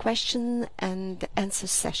question and answer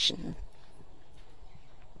session.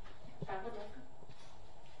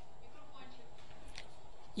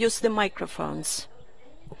 Use the microphones.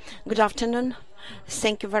 Good afternoon.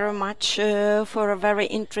 Thank you very much for a very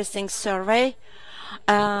interesting survey.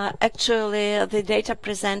 Actually, the data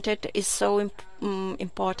presented is so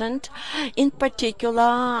important. In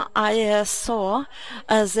particular, I saw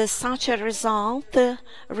as such a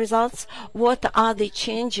results. What are the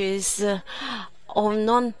changes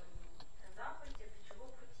on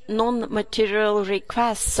non-material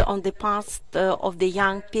requests on the part of the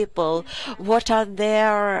young people? What are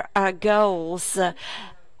their goals?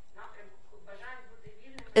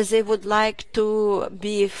 They would like to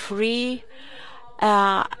be free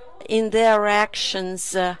in their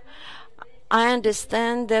actions. I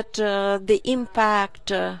understand that the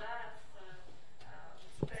impact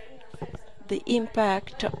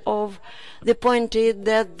of the point is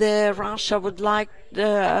that Russia would like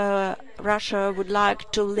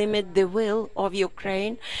to limit the will of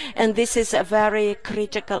Ukraine, and this is a very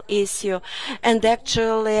critical issue. And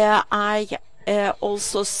actually, I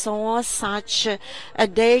also saw such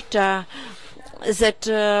data that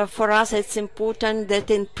for us it's important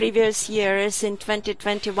that in previous years, in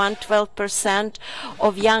 2021, 12%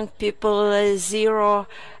 of young people,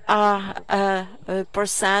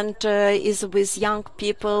 0% is with young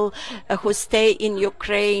people who stay in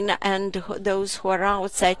Ukraine and those who are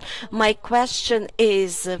outside. My question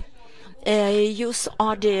is, youth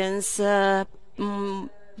audience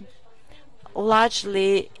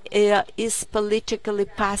largely is politically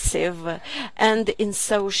passive and in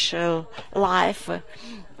social life.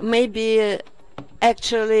 Maybe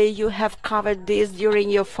actually you have covered this during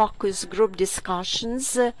your focus group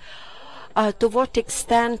discussions. To what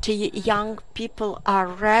extent young people are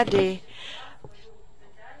ready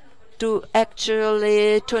to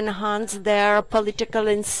enhance their political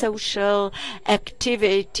and social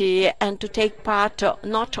activity and to take part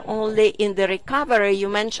not only in the recovery. You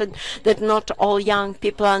mentioned that not all young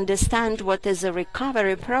people understand what is a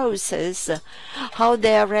recovery process, how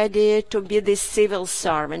they are ready to be the civil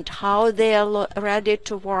servant, how they are ready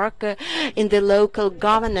to work in the local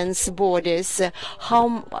governance bodies,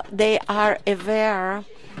 how they are aware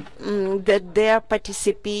that their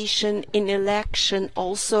participation in election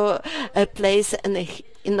also plays an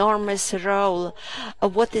enormous role.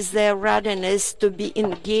 What is their readiness to be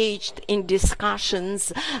engaged in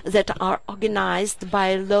discussions that are organized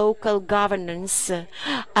by local governance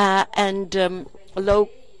and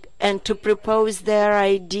to propose their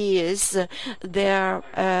ideas, their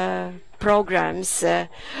programs.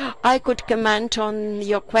 I could comment on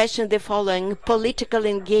your question the following: political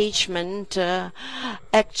engagement.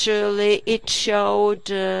 Actually, it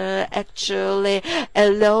showed actually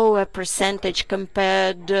a lower percentage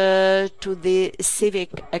compared to the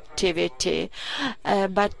civic activity,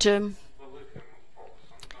 but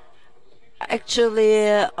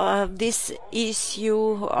actually, this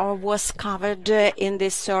issue was covered in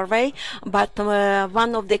this survey, but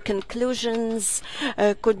one of the conclusions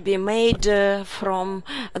could be made from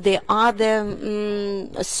the other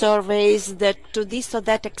surveys that to this or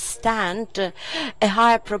that extent, a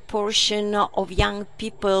higher proportion of young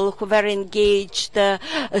people who were engaged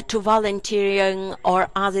to volunteering or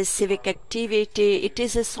other civic activity. It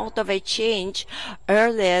is a sort of a change.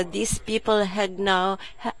 Earlier, these people had no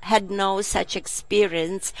such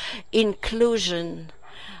experience, inclusion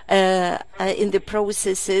in the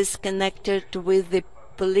processes connected with the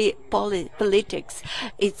politics.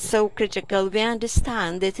 It's so critical. We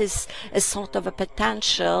understand that is a sort of a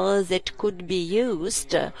potential that could be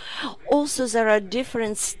used. Also, there are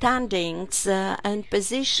different standings and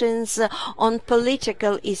positions on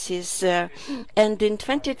political issues. And in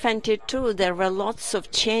 2022, there were lots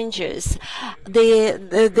of changes.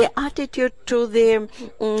 The attitude to the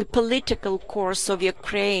political course of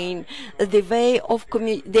Ukraine, the way of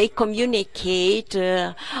they communicate,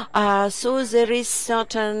 so there is sort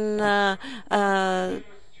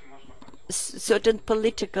certain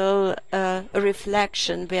political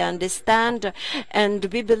reflection. We understand, and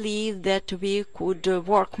we believe that we could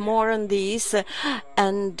work more on this,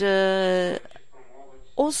 and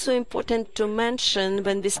also important to mention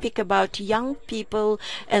when we speak about young people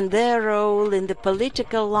and their role in the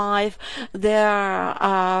political life, their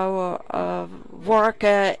work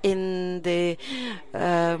in the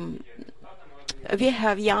we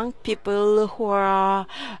have young people who are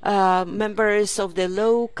members of the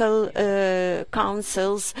local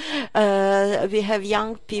councils. We have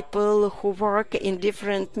young people who work in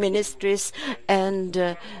different ministries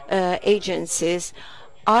and agencies.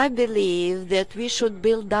 I believe that we should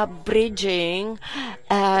build up bridging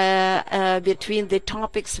between the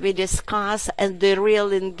topics we discuss and the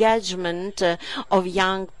real engagement of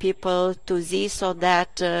young people to this or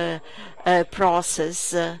that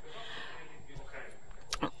process.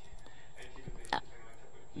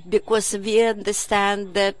 Because we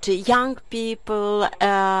understand that young people,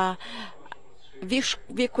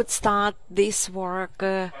 we could start this work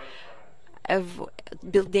of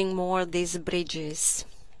building more these bridges.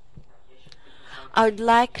 I would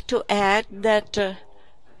like to add that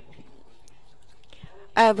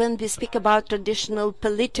when we speak about traditional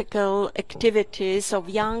political activities of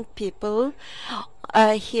young people,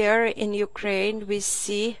 here in Ukraine we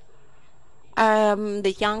see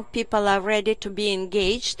the young people are ready to be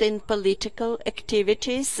engaged in political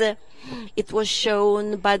activities. It was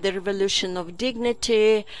shown by the Revolution of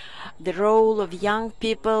Dignity, the role of young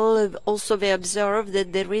people. Also, we observe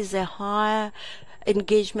that there is a higher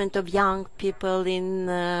engagement of young people in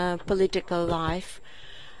political life.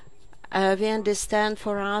 We understand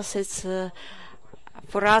for us it's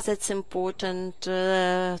important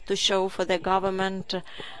to show for the government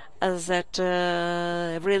that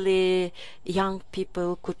really young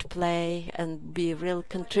people could play and be real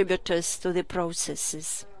contributors to the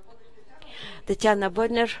processes. Tatiana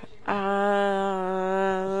Bodner,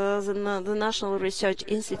 the National Research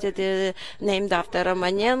Institute named after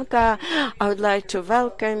Romanenko. I would like to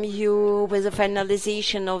welcome you with the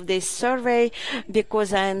finalization of this survey,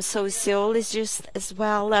 because I am a sociologist as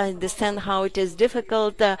well. I understand how it is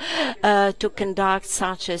difficult to conduct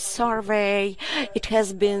such a survey. It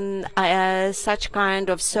has been such kind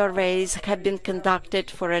of surveys have been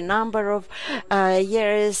conducted for a number of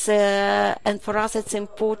years, and for us it's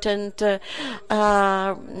important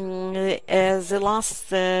as the last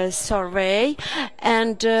survey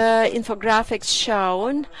and infographics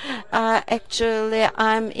shown. Actually,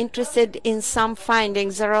 I'm interested in some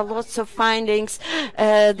findings. There are lots of findings.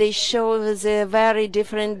 They show the very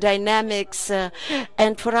different dynamics,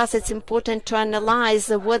 and for us it's important to analyze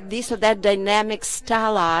what this or that dynamics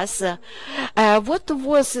tell us. What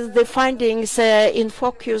was the findings in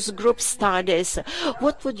focus group studies?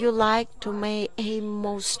 What would you like to aim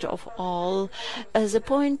most of all? The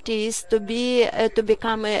point is to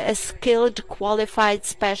become a skilled, qualified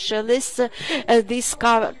specialist. This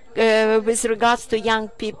with regards to young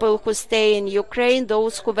people who stay in Ukraine,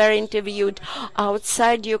 those who were interviewed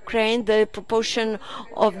outside Ukraine, the proportion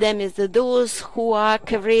of them is those who are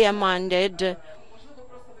career-minded.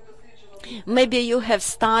 Maybe you have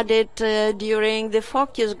studied during the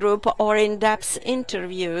focus group or in-depth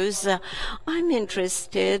interviews. I'm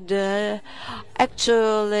interested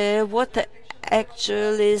actually what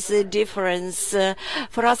actually is the difference.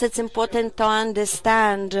 For us it's important to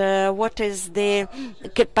understand what is the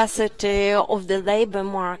capacity of the labor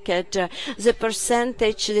market, the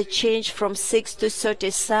percentage, the change from 6 to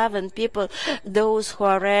 37 people, those who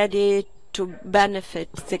are ready to benefit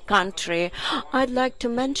the country. I'd like to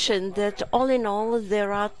mention that all in all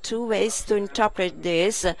there are two ways to interpret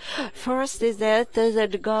this. First is that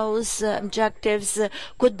the goals, objectives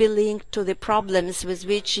could be linked to the problems with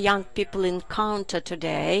which young people encounter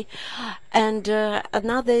today. And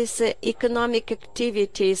another is economic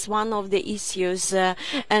activity is one of the issues,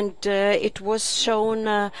 and it was shown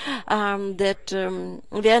that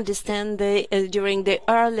we understand during the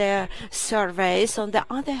earlier surveys. On the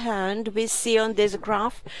other hand, we see on this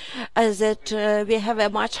graph that we have a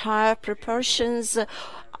much higher proportions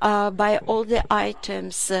by all the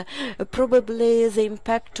items. Probably the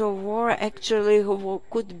impact of war actually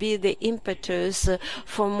could be the impetus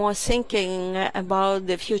for more thinking about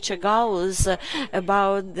the future goals,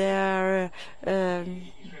 about their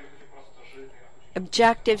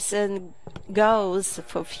objectives and goals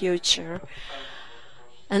for future.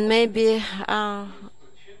 And maybe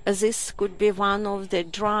this could be one of the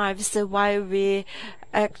drives why we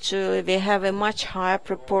have a much higher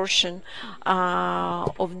proportion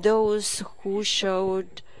of those who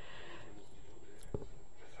showed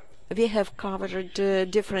we have covered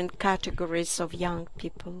different categories of young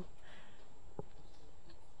people.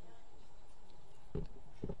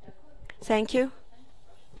 Thank you.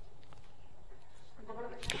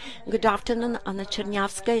 Good afternoon, Anna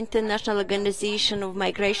Chernявska, International Organization of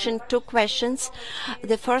Migration. 2 questions.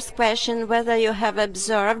 The first question, whether you have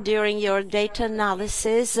observed during your data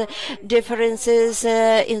analysis differences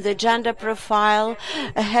in the gender profile.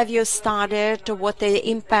 Have you studied what the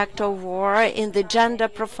impact of war in the gender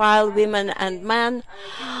profile, women and men?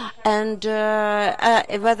 And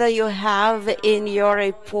whether you have in your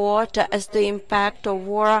report as the impact of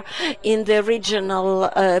war in the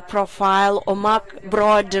regional profile or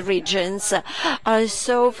broad regions.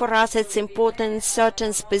 So for us it's important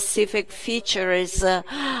certain specific features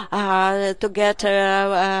to get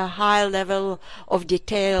a high level of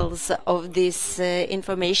details of this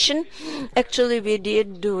information. Actually we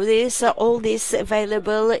did do this, all this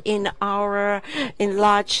available in our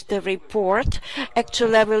enlarged report.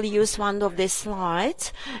 Actually I will use one of the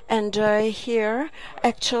slides, and here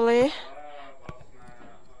actually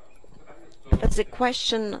the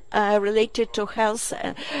question related to health,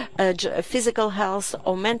 physical health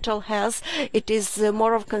or mental health, it is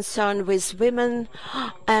more of concern with women,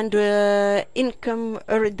 and income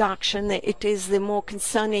reduction, it is the more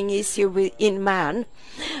concerning issue in men.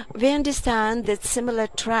 We understand that similar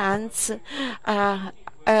trends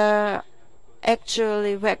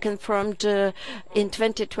actually were confirmed in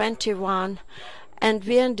 2021. And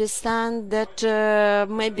we understand that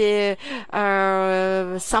maybe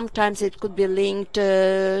sometimes it could be linked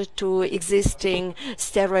to existing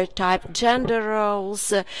stereotype gender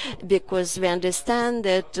roles, because we understand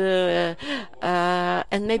that,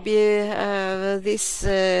 and maybe this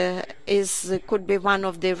could be one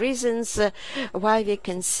of the reasons why we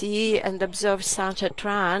can see and observe such a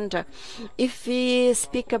trend. If we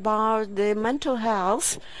speak about the mental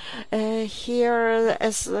health, here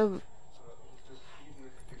as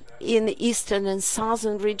in the eastern and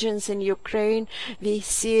southern regions in Ukraine, we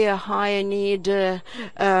see a higher need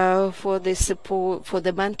for the support, for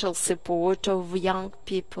the mental support of young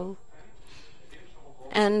people.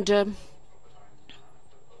 And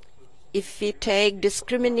if we take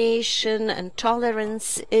discrimination and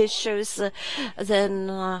tolerance issues,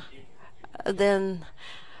 then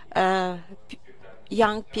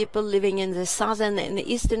young people living in the southern and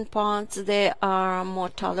the eastern parts, they are more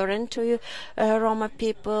tolerant to Roma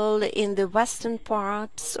people. In the western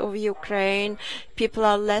parts of Ukraine, people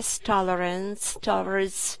are less tolerant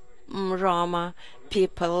towards Roma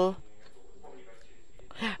people.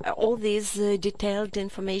 All these detailed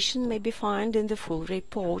information may be found in the full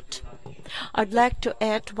report. I'd like to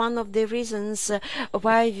add one of the reasons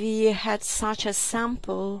why we had such a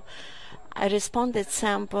sample, a responded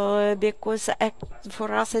sample, because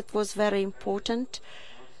for us it was very important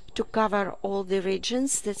to cover all the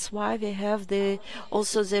regions. That's why we have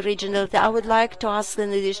also the regional. I would like to ask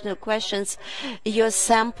an additional questions. Your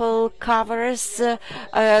sample covers,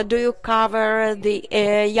 do you cover the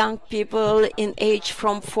young people in age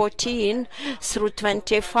from 14 through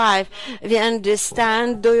 25? We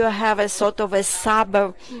understand, do you have a sort of a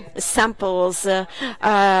sub samples,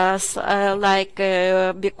 like,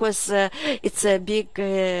 because it's a big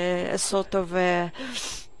sort of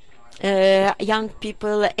young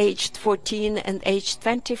people aged 14 and aged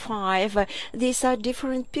 25, these are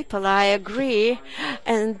different people, I agree,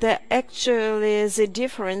 and actually the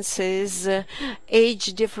differences,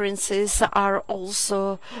 age differences were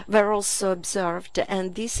also observed,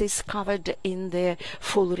 and this is covered in the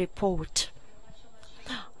full report.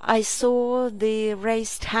 I saw the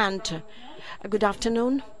raised hand. Good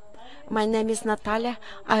afternoon. My name is Natalia.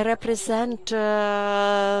 I represent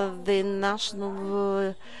the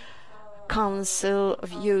National Council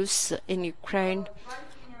of Youth in Ukraine.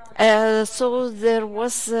 So there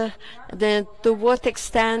was to what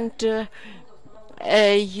extent you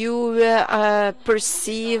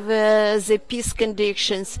perceive the peace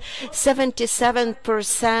conditions.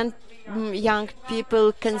 77% young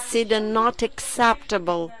people consider not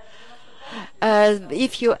acceptable.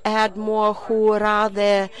 If you add more who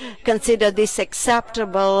rather consider this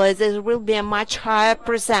acceptable, there will be a much higher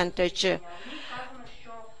percentage.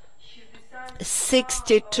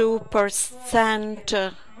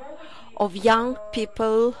 62% of young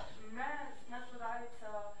people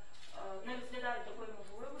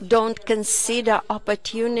don't consider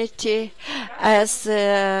opportunity as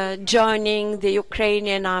joining the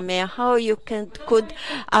Ukrainian army. How you could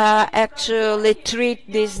actually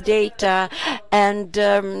treat this data and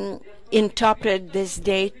interpret this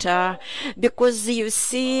data, because you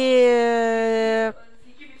see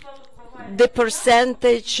the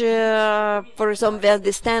percentage, for example, we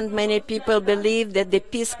understand many people believe that the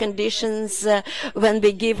peace conditions when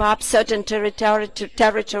we give up certain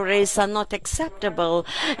territories are not acceptable,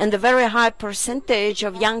 and a very high percentage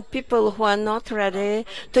of young people who are not ready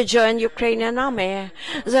to join Ukrainian army.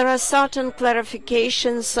 There are certain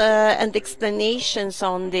clarifications and explanations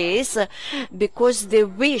on this, because they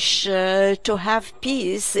wish to have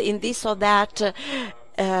peace in this or that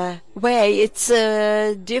way. It's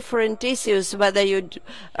different issues whether you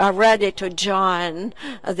are ready to join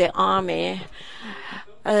the army.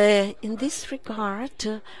 In this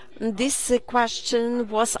regard, this question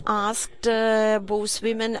was asked both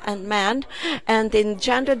women and men, and in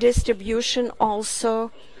gender distribution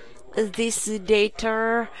also these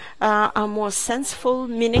data are more sensible,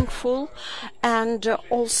 meaningful, and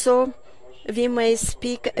also we may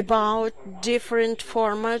speak about different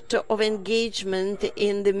format of engagement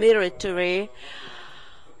in the military.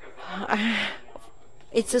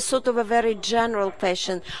 It's a sort of a very general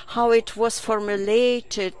question, how it was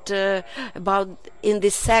formulated about in the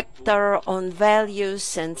sector on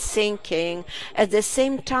values and thinking. At the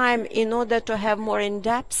same time, in order to have more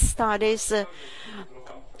in-depth studies,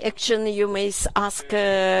 actually, you may ask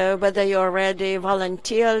whether you're ready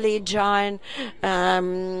voluntarily join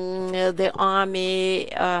the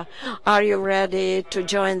army. Are you ready to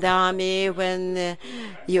join the army when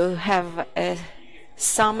you have a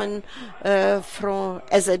summon from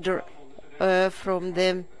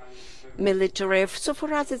the military? So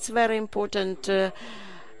for us, it's very important.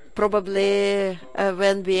 Probably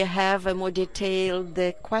when we have a more detailed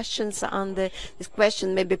questions on this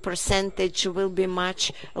question, maybe percentage will be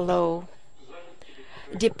much low.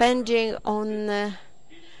 Depending on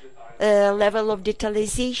level of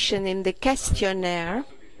detailization in the questionnaire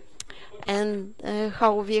and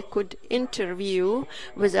how we could interview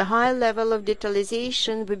with a high level of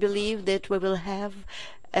detailization, we believe that we will have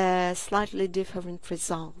slightly different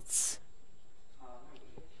results.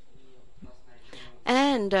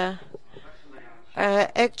 And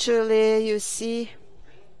actually, you see,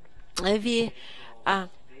 many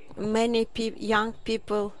young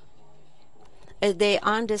people, they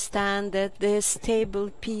understand that the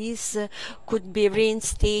stable peace could be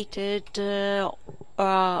reinstated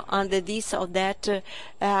under these or that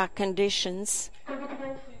conditions.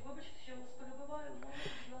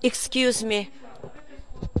 Excuse me.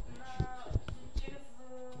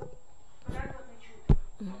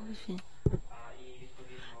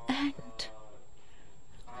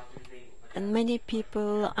 And many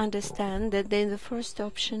people understand that in the first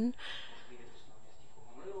option,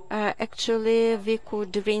 actually we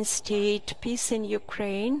could reinstate peace in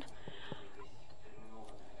Ukraine.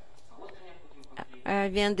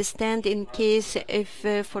 We understand in case if,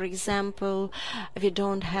 for example, we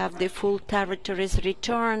don't have the full territories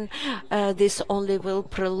return, this only will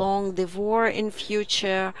prolong the war in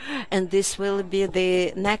future, and this will be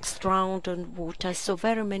the next round on water. So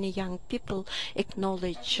very many young people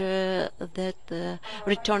acknowledge that the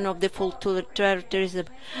return of the full territories,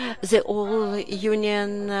 the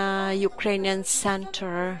all-Union Ukrainian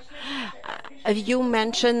Center. You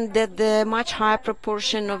mentioned that the much higher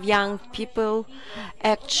proportion of young people,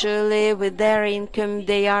 actually with their income,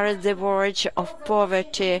 they are at the verge of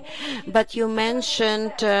poverty. But you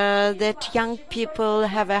mentioned that young people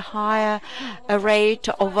have a higher rate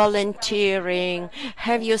of volunteering.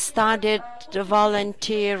 Have you started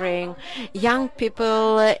volunteering? Young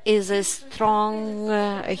people is a strong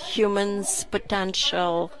human's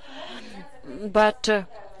potential. But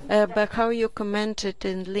how you commented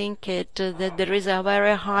and link it that there is a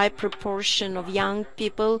very high proportion of young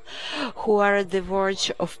people who are at the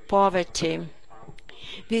verge of poverty.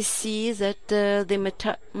 We see that the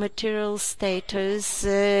material status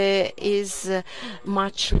is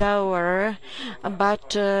much lower,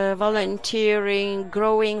 but volunteering,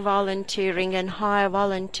 growing volunteering and high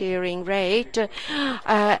volunteering rate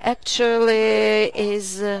actually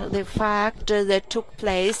is the fact that took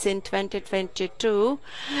place in 2022.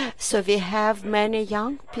 So we have many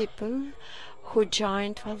young people who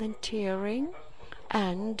joined volunteering,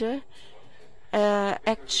 and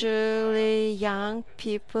actually young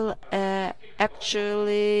people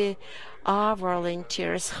actually are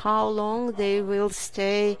volunteers. How long they will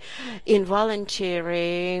stay in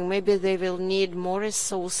volunteering? Maybe they will need more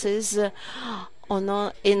resources in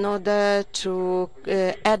order to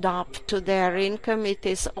add up to their income. It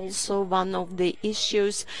is also one of the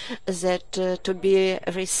issues that to be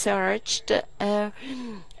researched,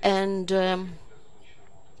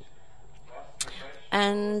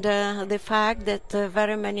 and the fact that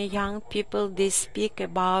very many young people, they speak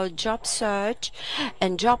about job search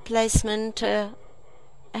and job placement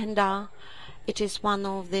and it is one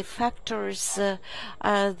of the factors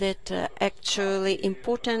that actually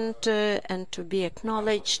important and to be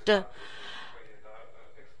acknowledged.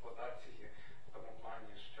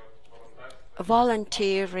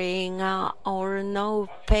 Volunteering or no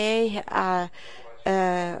pay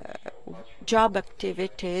job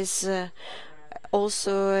activities.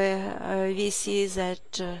 Also, we see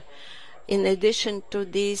that in addition to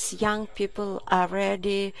this, young people are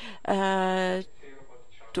ready to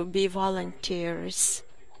be volunteers.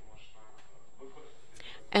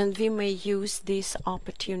 And we may use this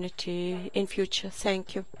opportunity in future.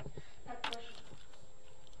 Thank you.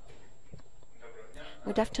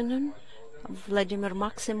 Good afternoon. Vladimir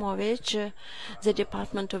Maximovich, the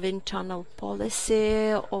Department of Internal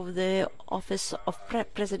Policy of the Office of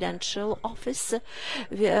Presidential Office.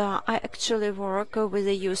 I actually work with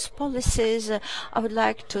the youth policies. I would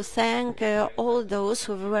like to thank all those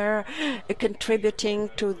who were contributing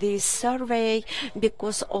to this survey,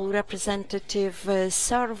 because all representative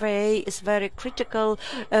survey is very critical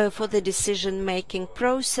for the decision-making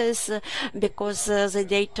process, because the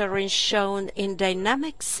data is shown in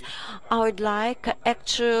dynamics. I would like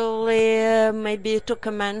actually maybe to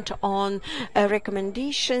comment on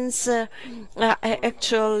recommendations. I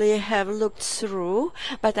actually have looked through,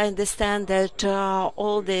 but I understand that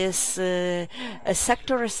all these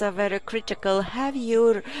sectors are very critical. Have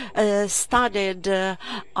you studied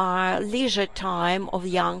leisure time of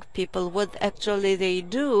young people, what actually they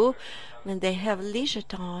do when they have leisure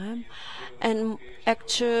time? And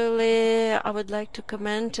actually, I would like to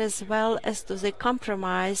comment as well as to the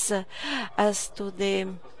compromise, as to the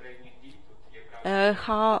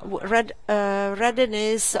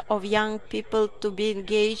readiness of young people to be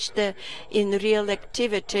engaged in real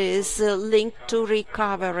activities linked to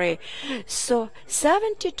recovery. So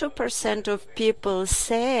 72% of people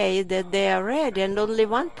say that they are ready, and only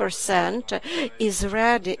 1% is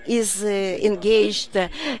engaged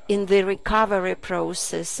in the recovery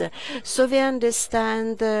process. So we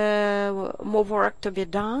understand more work to be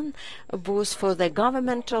done, both for the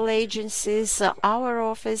governmental agencies, our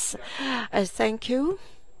office. Thank you.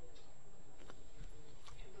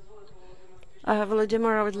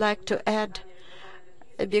 Vladimir, I would like to add,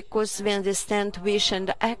 because we understand wish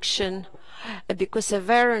and action, because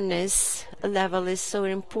awareness level is so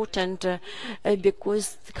important,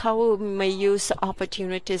 because how we may use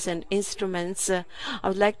opportunities and instruments. I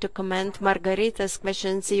would like to comment Margarita's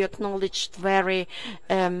questions. You acknowledged very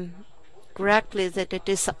correctly that it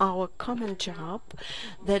is our common job,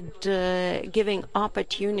 that giving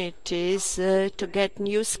opportunities to get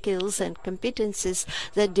new skills and competencies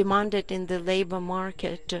that demanded in the labor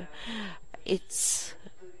market.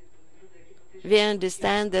 We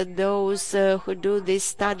understand that those who do these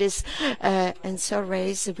studies and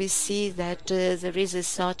surveys, we see that there is a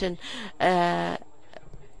certain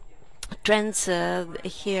trends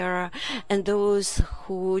here, and those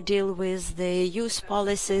who deal with the youth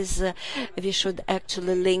policies, we should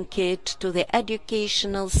actually link it to the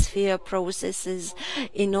educational sphere processes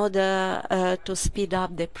in order to speed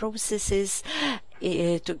up the processes,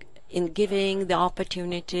 in giving the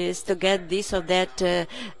opportunities to get this or that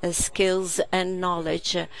skills and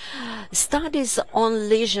knowledge. Studies on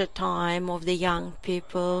leisure time of the young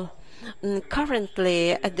people.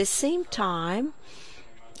 Currently, at the same time,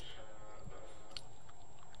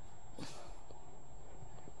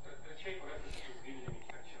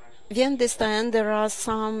 we understand there are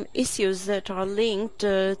some issues that are linked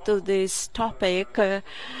to this topic,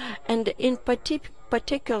 and in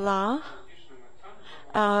particular,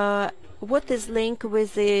 what is linked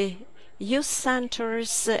with the youth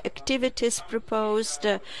centers, activities proposed,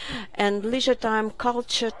 and leisure time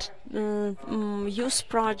culture youth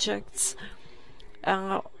projects.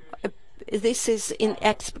 This is in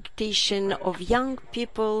expectation of young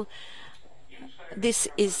people. This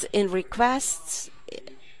is in requests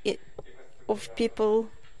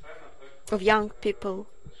of young people.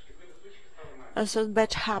 So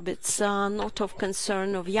bad habits are not of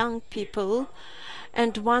concern of young people.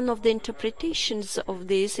 And one of the interpretations of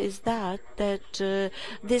this is that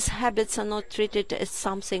these habits are not treated as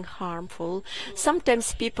something harmful.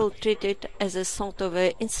 Sometimes people treat it as a sort of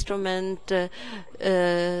an instrument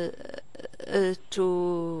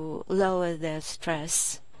to lower their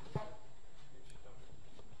stress.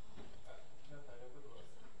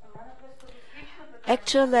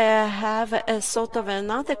 Actually, I have a sort of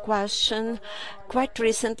another question. Quite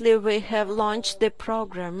recently, we have launched the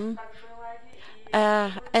program,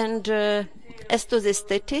 and as to the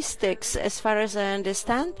statistics, as far as I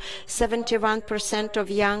understand, 71%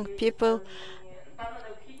 of young people,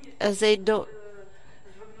 they don't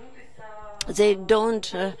they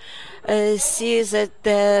don't see that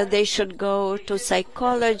they should go to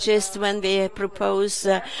psychologists when they propose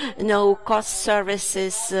no-cost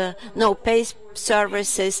services, no-pay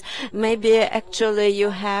services. Maybe actually you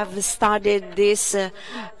have studied this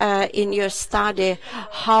in your study,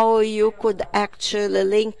 how you could actually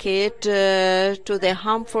link it to the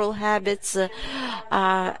harmful habits.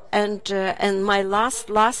 And my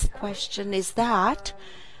last question is that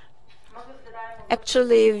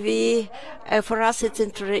actually, for us, it's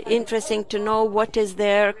interesting to know what is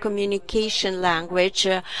their communication language.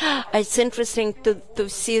 It's interesting to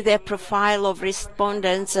see their profile of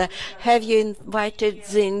respondents. Have you invited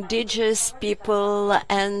the indigenous people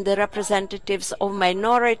and the representatives of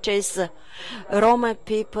minorities, Roma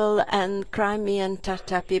people and Crimean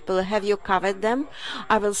Tatar people? Have you covered them?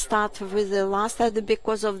 I will start with the last,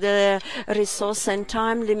 because of the resource and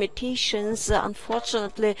time limitations.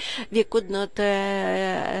 Unfortunately, we could not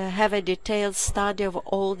have a detailed study of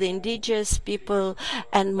all the indigenous people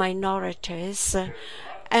and minorities.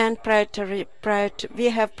 And we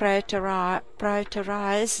have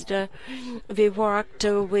prioritized, we worked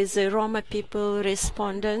with the Roma people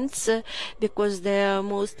respondents because they are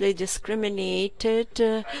mostly discriminated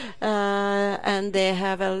and they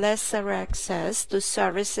have a lesser access to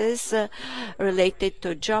services related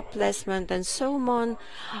to job placement and so on.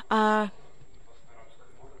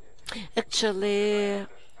 Actually,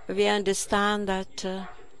 we understand that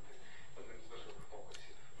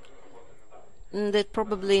that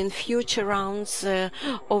probably in future rounds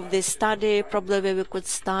of the study, probably we could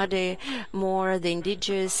study more the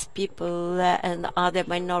indigenous people and other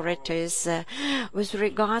minorities. With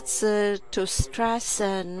regards to stress,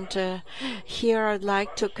 and here I'd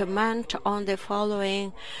like to comment on the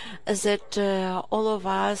following, that all of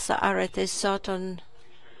us are at a certain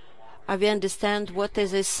we understand what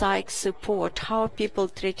is a psych support, how people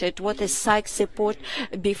treat it, what is psych support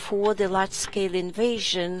before the large-scale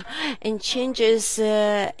invasion, and changes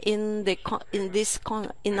in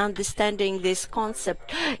understanding this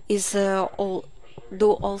concept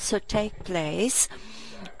do also take place.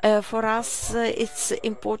 For us, it's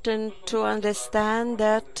important to understand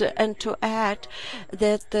that and to add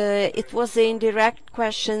that it was the indirect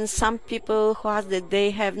question. Some people who asked that they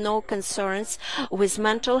have no concerns with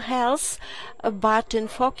mental health, but in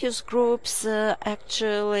focus groups,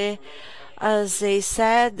 actually, they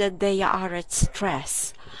said that they are at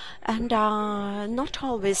stress. And not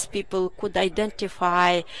always people could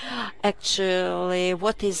identify actually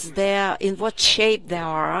what is there, in what shape they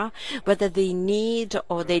are, whether they need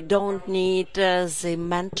or they don't need the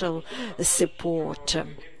mental support.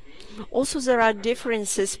 Also, there are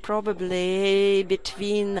differences probably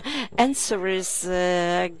between answers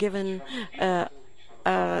given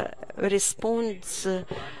response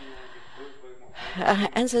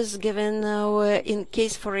answers given in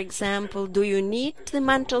case, for example, do you need the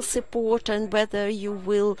mental support, and whether you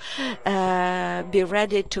will be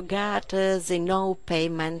ready to get the no-pay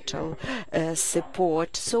mental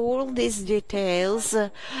support. So all these details,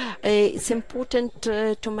 it's important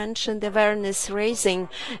to mention the awareness raising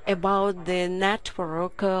about the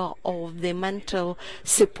network of the mental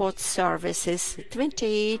support services.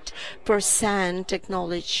 28%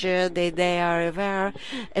 acknowledge that they are aware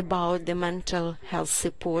about the mental health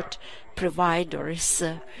support providers.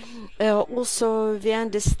 Also, we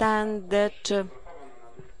understand that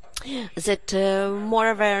more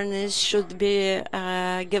awareness should be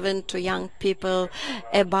given to young people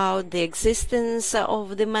about the existence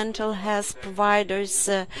of the mental health providers,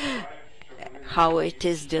 how it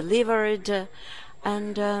is delivered,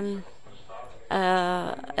 and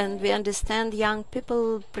we understand young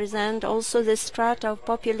people present also the strata of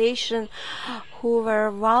population who were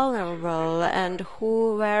vulnerable and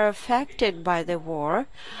who were affected by the war,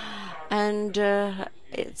 and there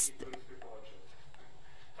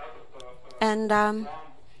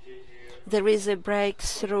is a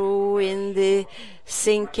breakthrough in the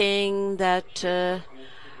thinking that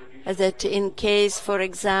that in case, for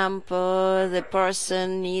example, the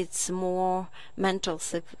person needs more mental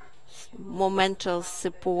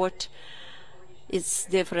support, it's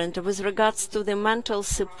different. With regards to the mental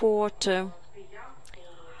support,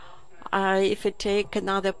 if we take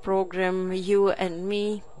another program, You and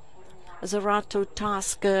Me, there are two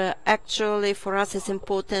tasks. Actually, for us, it's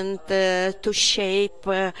important to shape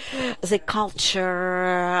the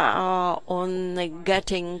culture on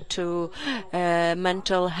getting to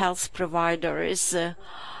mental health providers.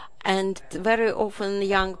 And very often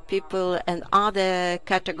young people and other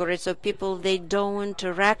categories of people, they don't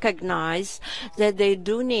recognize that they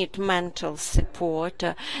do need mental support.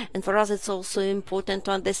 And for us, it's also important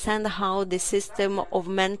to understand how the system of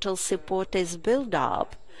mental support is built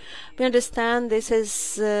up. We understand this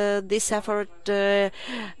effort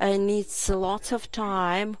needs lots of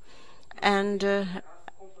time, and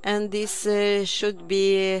this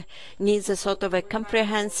needs a sort of a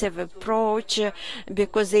comprehensive approach,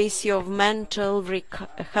 because the issue of mental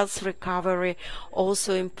health recovery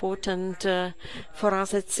also important. For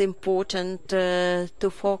us, it's important to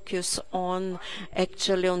focus on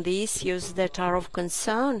the issues that are of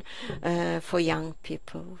concern for young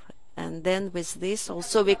people. And then with this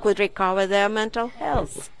also we could recover their mental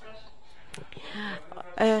health.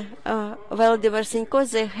 Vladimir Sinko,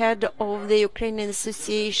 the head of the Ukrainian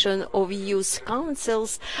Association of Youth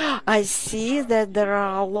Councils. I see that there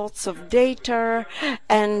are lots of data,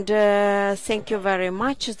 and thank you very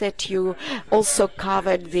much that you also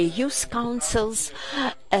covered the youth councils.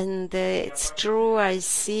 And it's true, I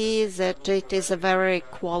see that it is a very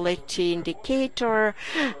quality indicator,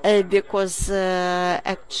 because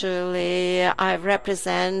actually I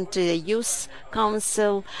represent the youth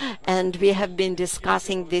council, and we have been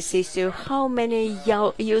discussing this issue. How many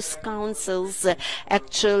youth councils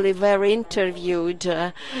actually were interviewed?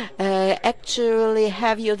 Actually,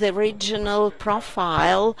 have you the regional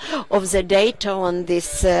profile of the data on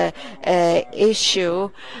this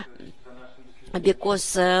issue?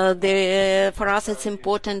 Because for us it's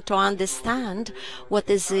important to understand what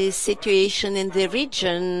is the situation in the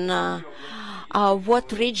region,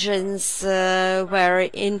 what regions were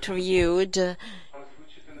interviewed.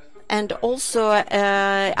 And also,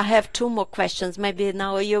 I have two more questions. Maybe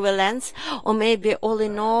now you will answer, or maybe all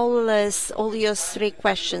in all your three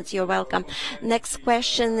questions. You're welcome. Next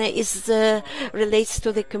question is relates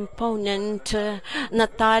to the component.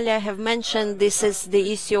 Natalia have mentioned this is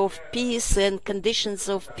the issue of peace and conditions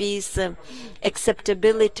of peace,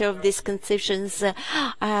 acceptability of these conditions.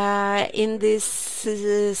 In this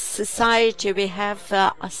society, we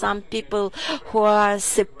have some people who are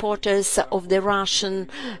supporters of the Russian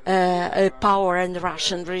power and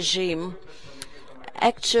Russian regime.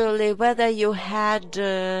 Actually, whether you had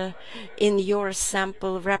in your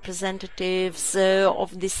sample representatives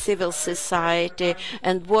of the civil society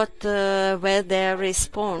and what were their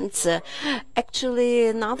response. Actually,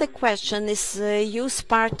 another question is youth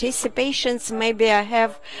participations. Maybe I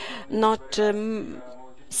have not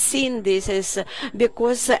seen this as,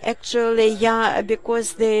 because actually,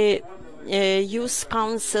 because the youth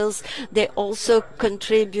councils, they also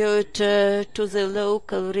contribute to the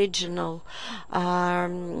local regional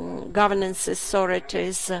governance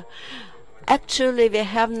authorities. Actually, we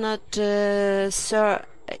have not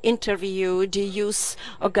interviewed youth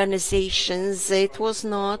organizations. It was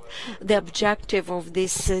not the objective of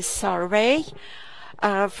this survey.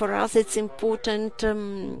 For us, it's important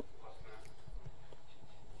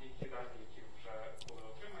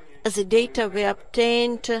the data we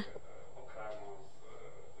obtained.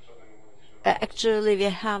 Actually, we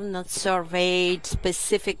have not surveyed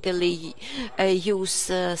specifically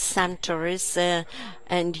youth centers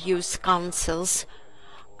and youth councils,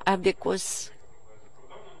 because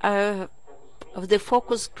of the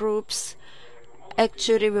focus groups.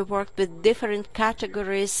 Actually, we worked with different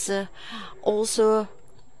categories. Also,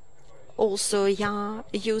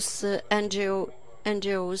 youth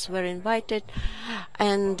NGOs were invited,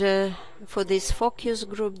 and for these focus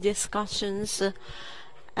group discussions.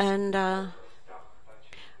 And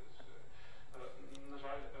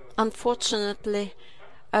unfortunately,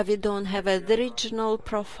 we don't have a regional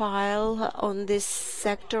profile on this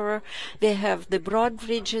sector. We have the broad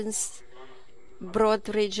region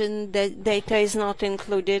data is not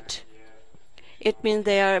included. It means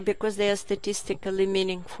because they are statistically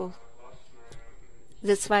meaningful.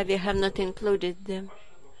 That's why we have not included them.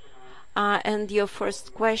 And your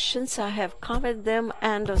first questions, I have covered them.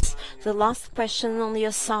 And the last question on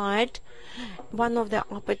your side, one of the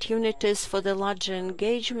opportunities for the larger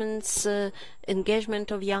engagements,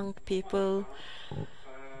 engagement of young people,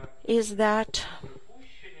 is that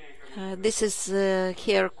this is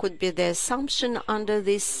here could be the assumption under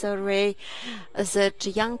this survey that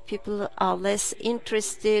young people are less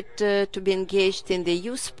interested to be engaged in the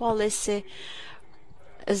youth policy.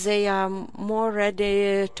 They are more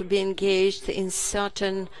ready to be engaged in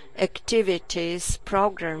certain activities,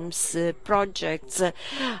 programs, projects,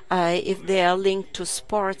 if they are linked to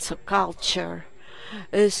sports or culture.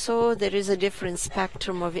 So there is a different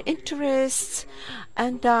spectrum of interests,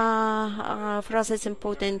 and for us it's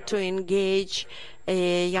important to engage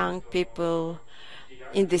young people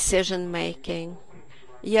in decision making.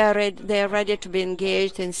 They are ready to be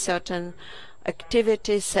engaged in certain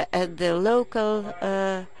activities at the local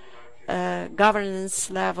governance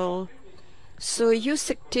level. So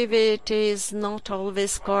youth activity is not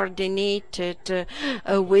always coordinated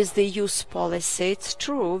with the youth policy. It's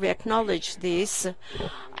true, we acknowledge this.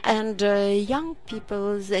 And young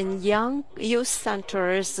people and young youth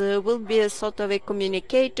centers will be a sort of a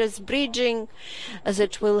communicators, bridging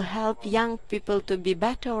that will help young people to be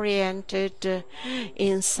better oriented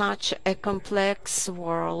in such a complex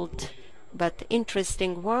world, but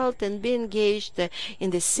interesting world, and be engaged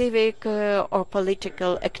in the civic or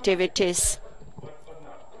political activities.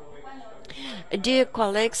 Dear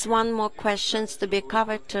colleagues, one more question to be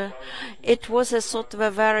covered. It was a sort of a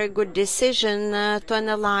very good decision to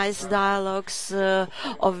analyze dialogues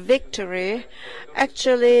of victory.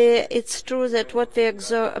 Actually, it's true that what we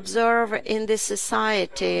observe in this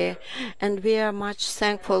society, and we are much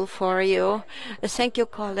thankful for you. Thank you,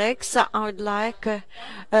 colleagues. I would like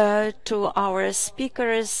to our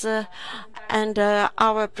speakers and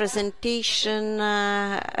our presentation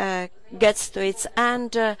gets to its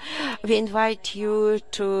end. We invite you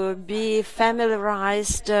to be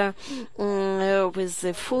familiarized with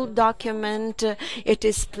the full document. It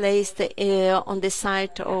is placed on the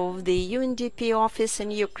site of the UNDP office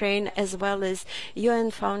in Ukraine, as well as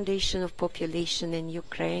UN Foundation of Population in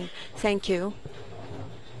Ukraine. Thank you.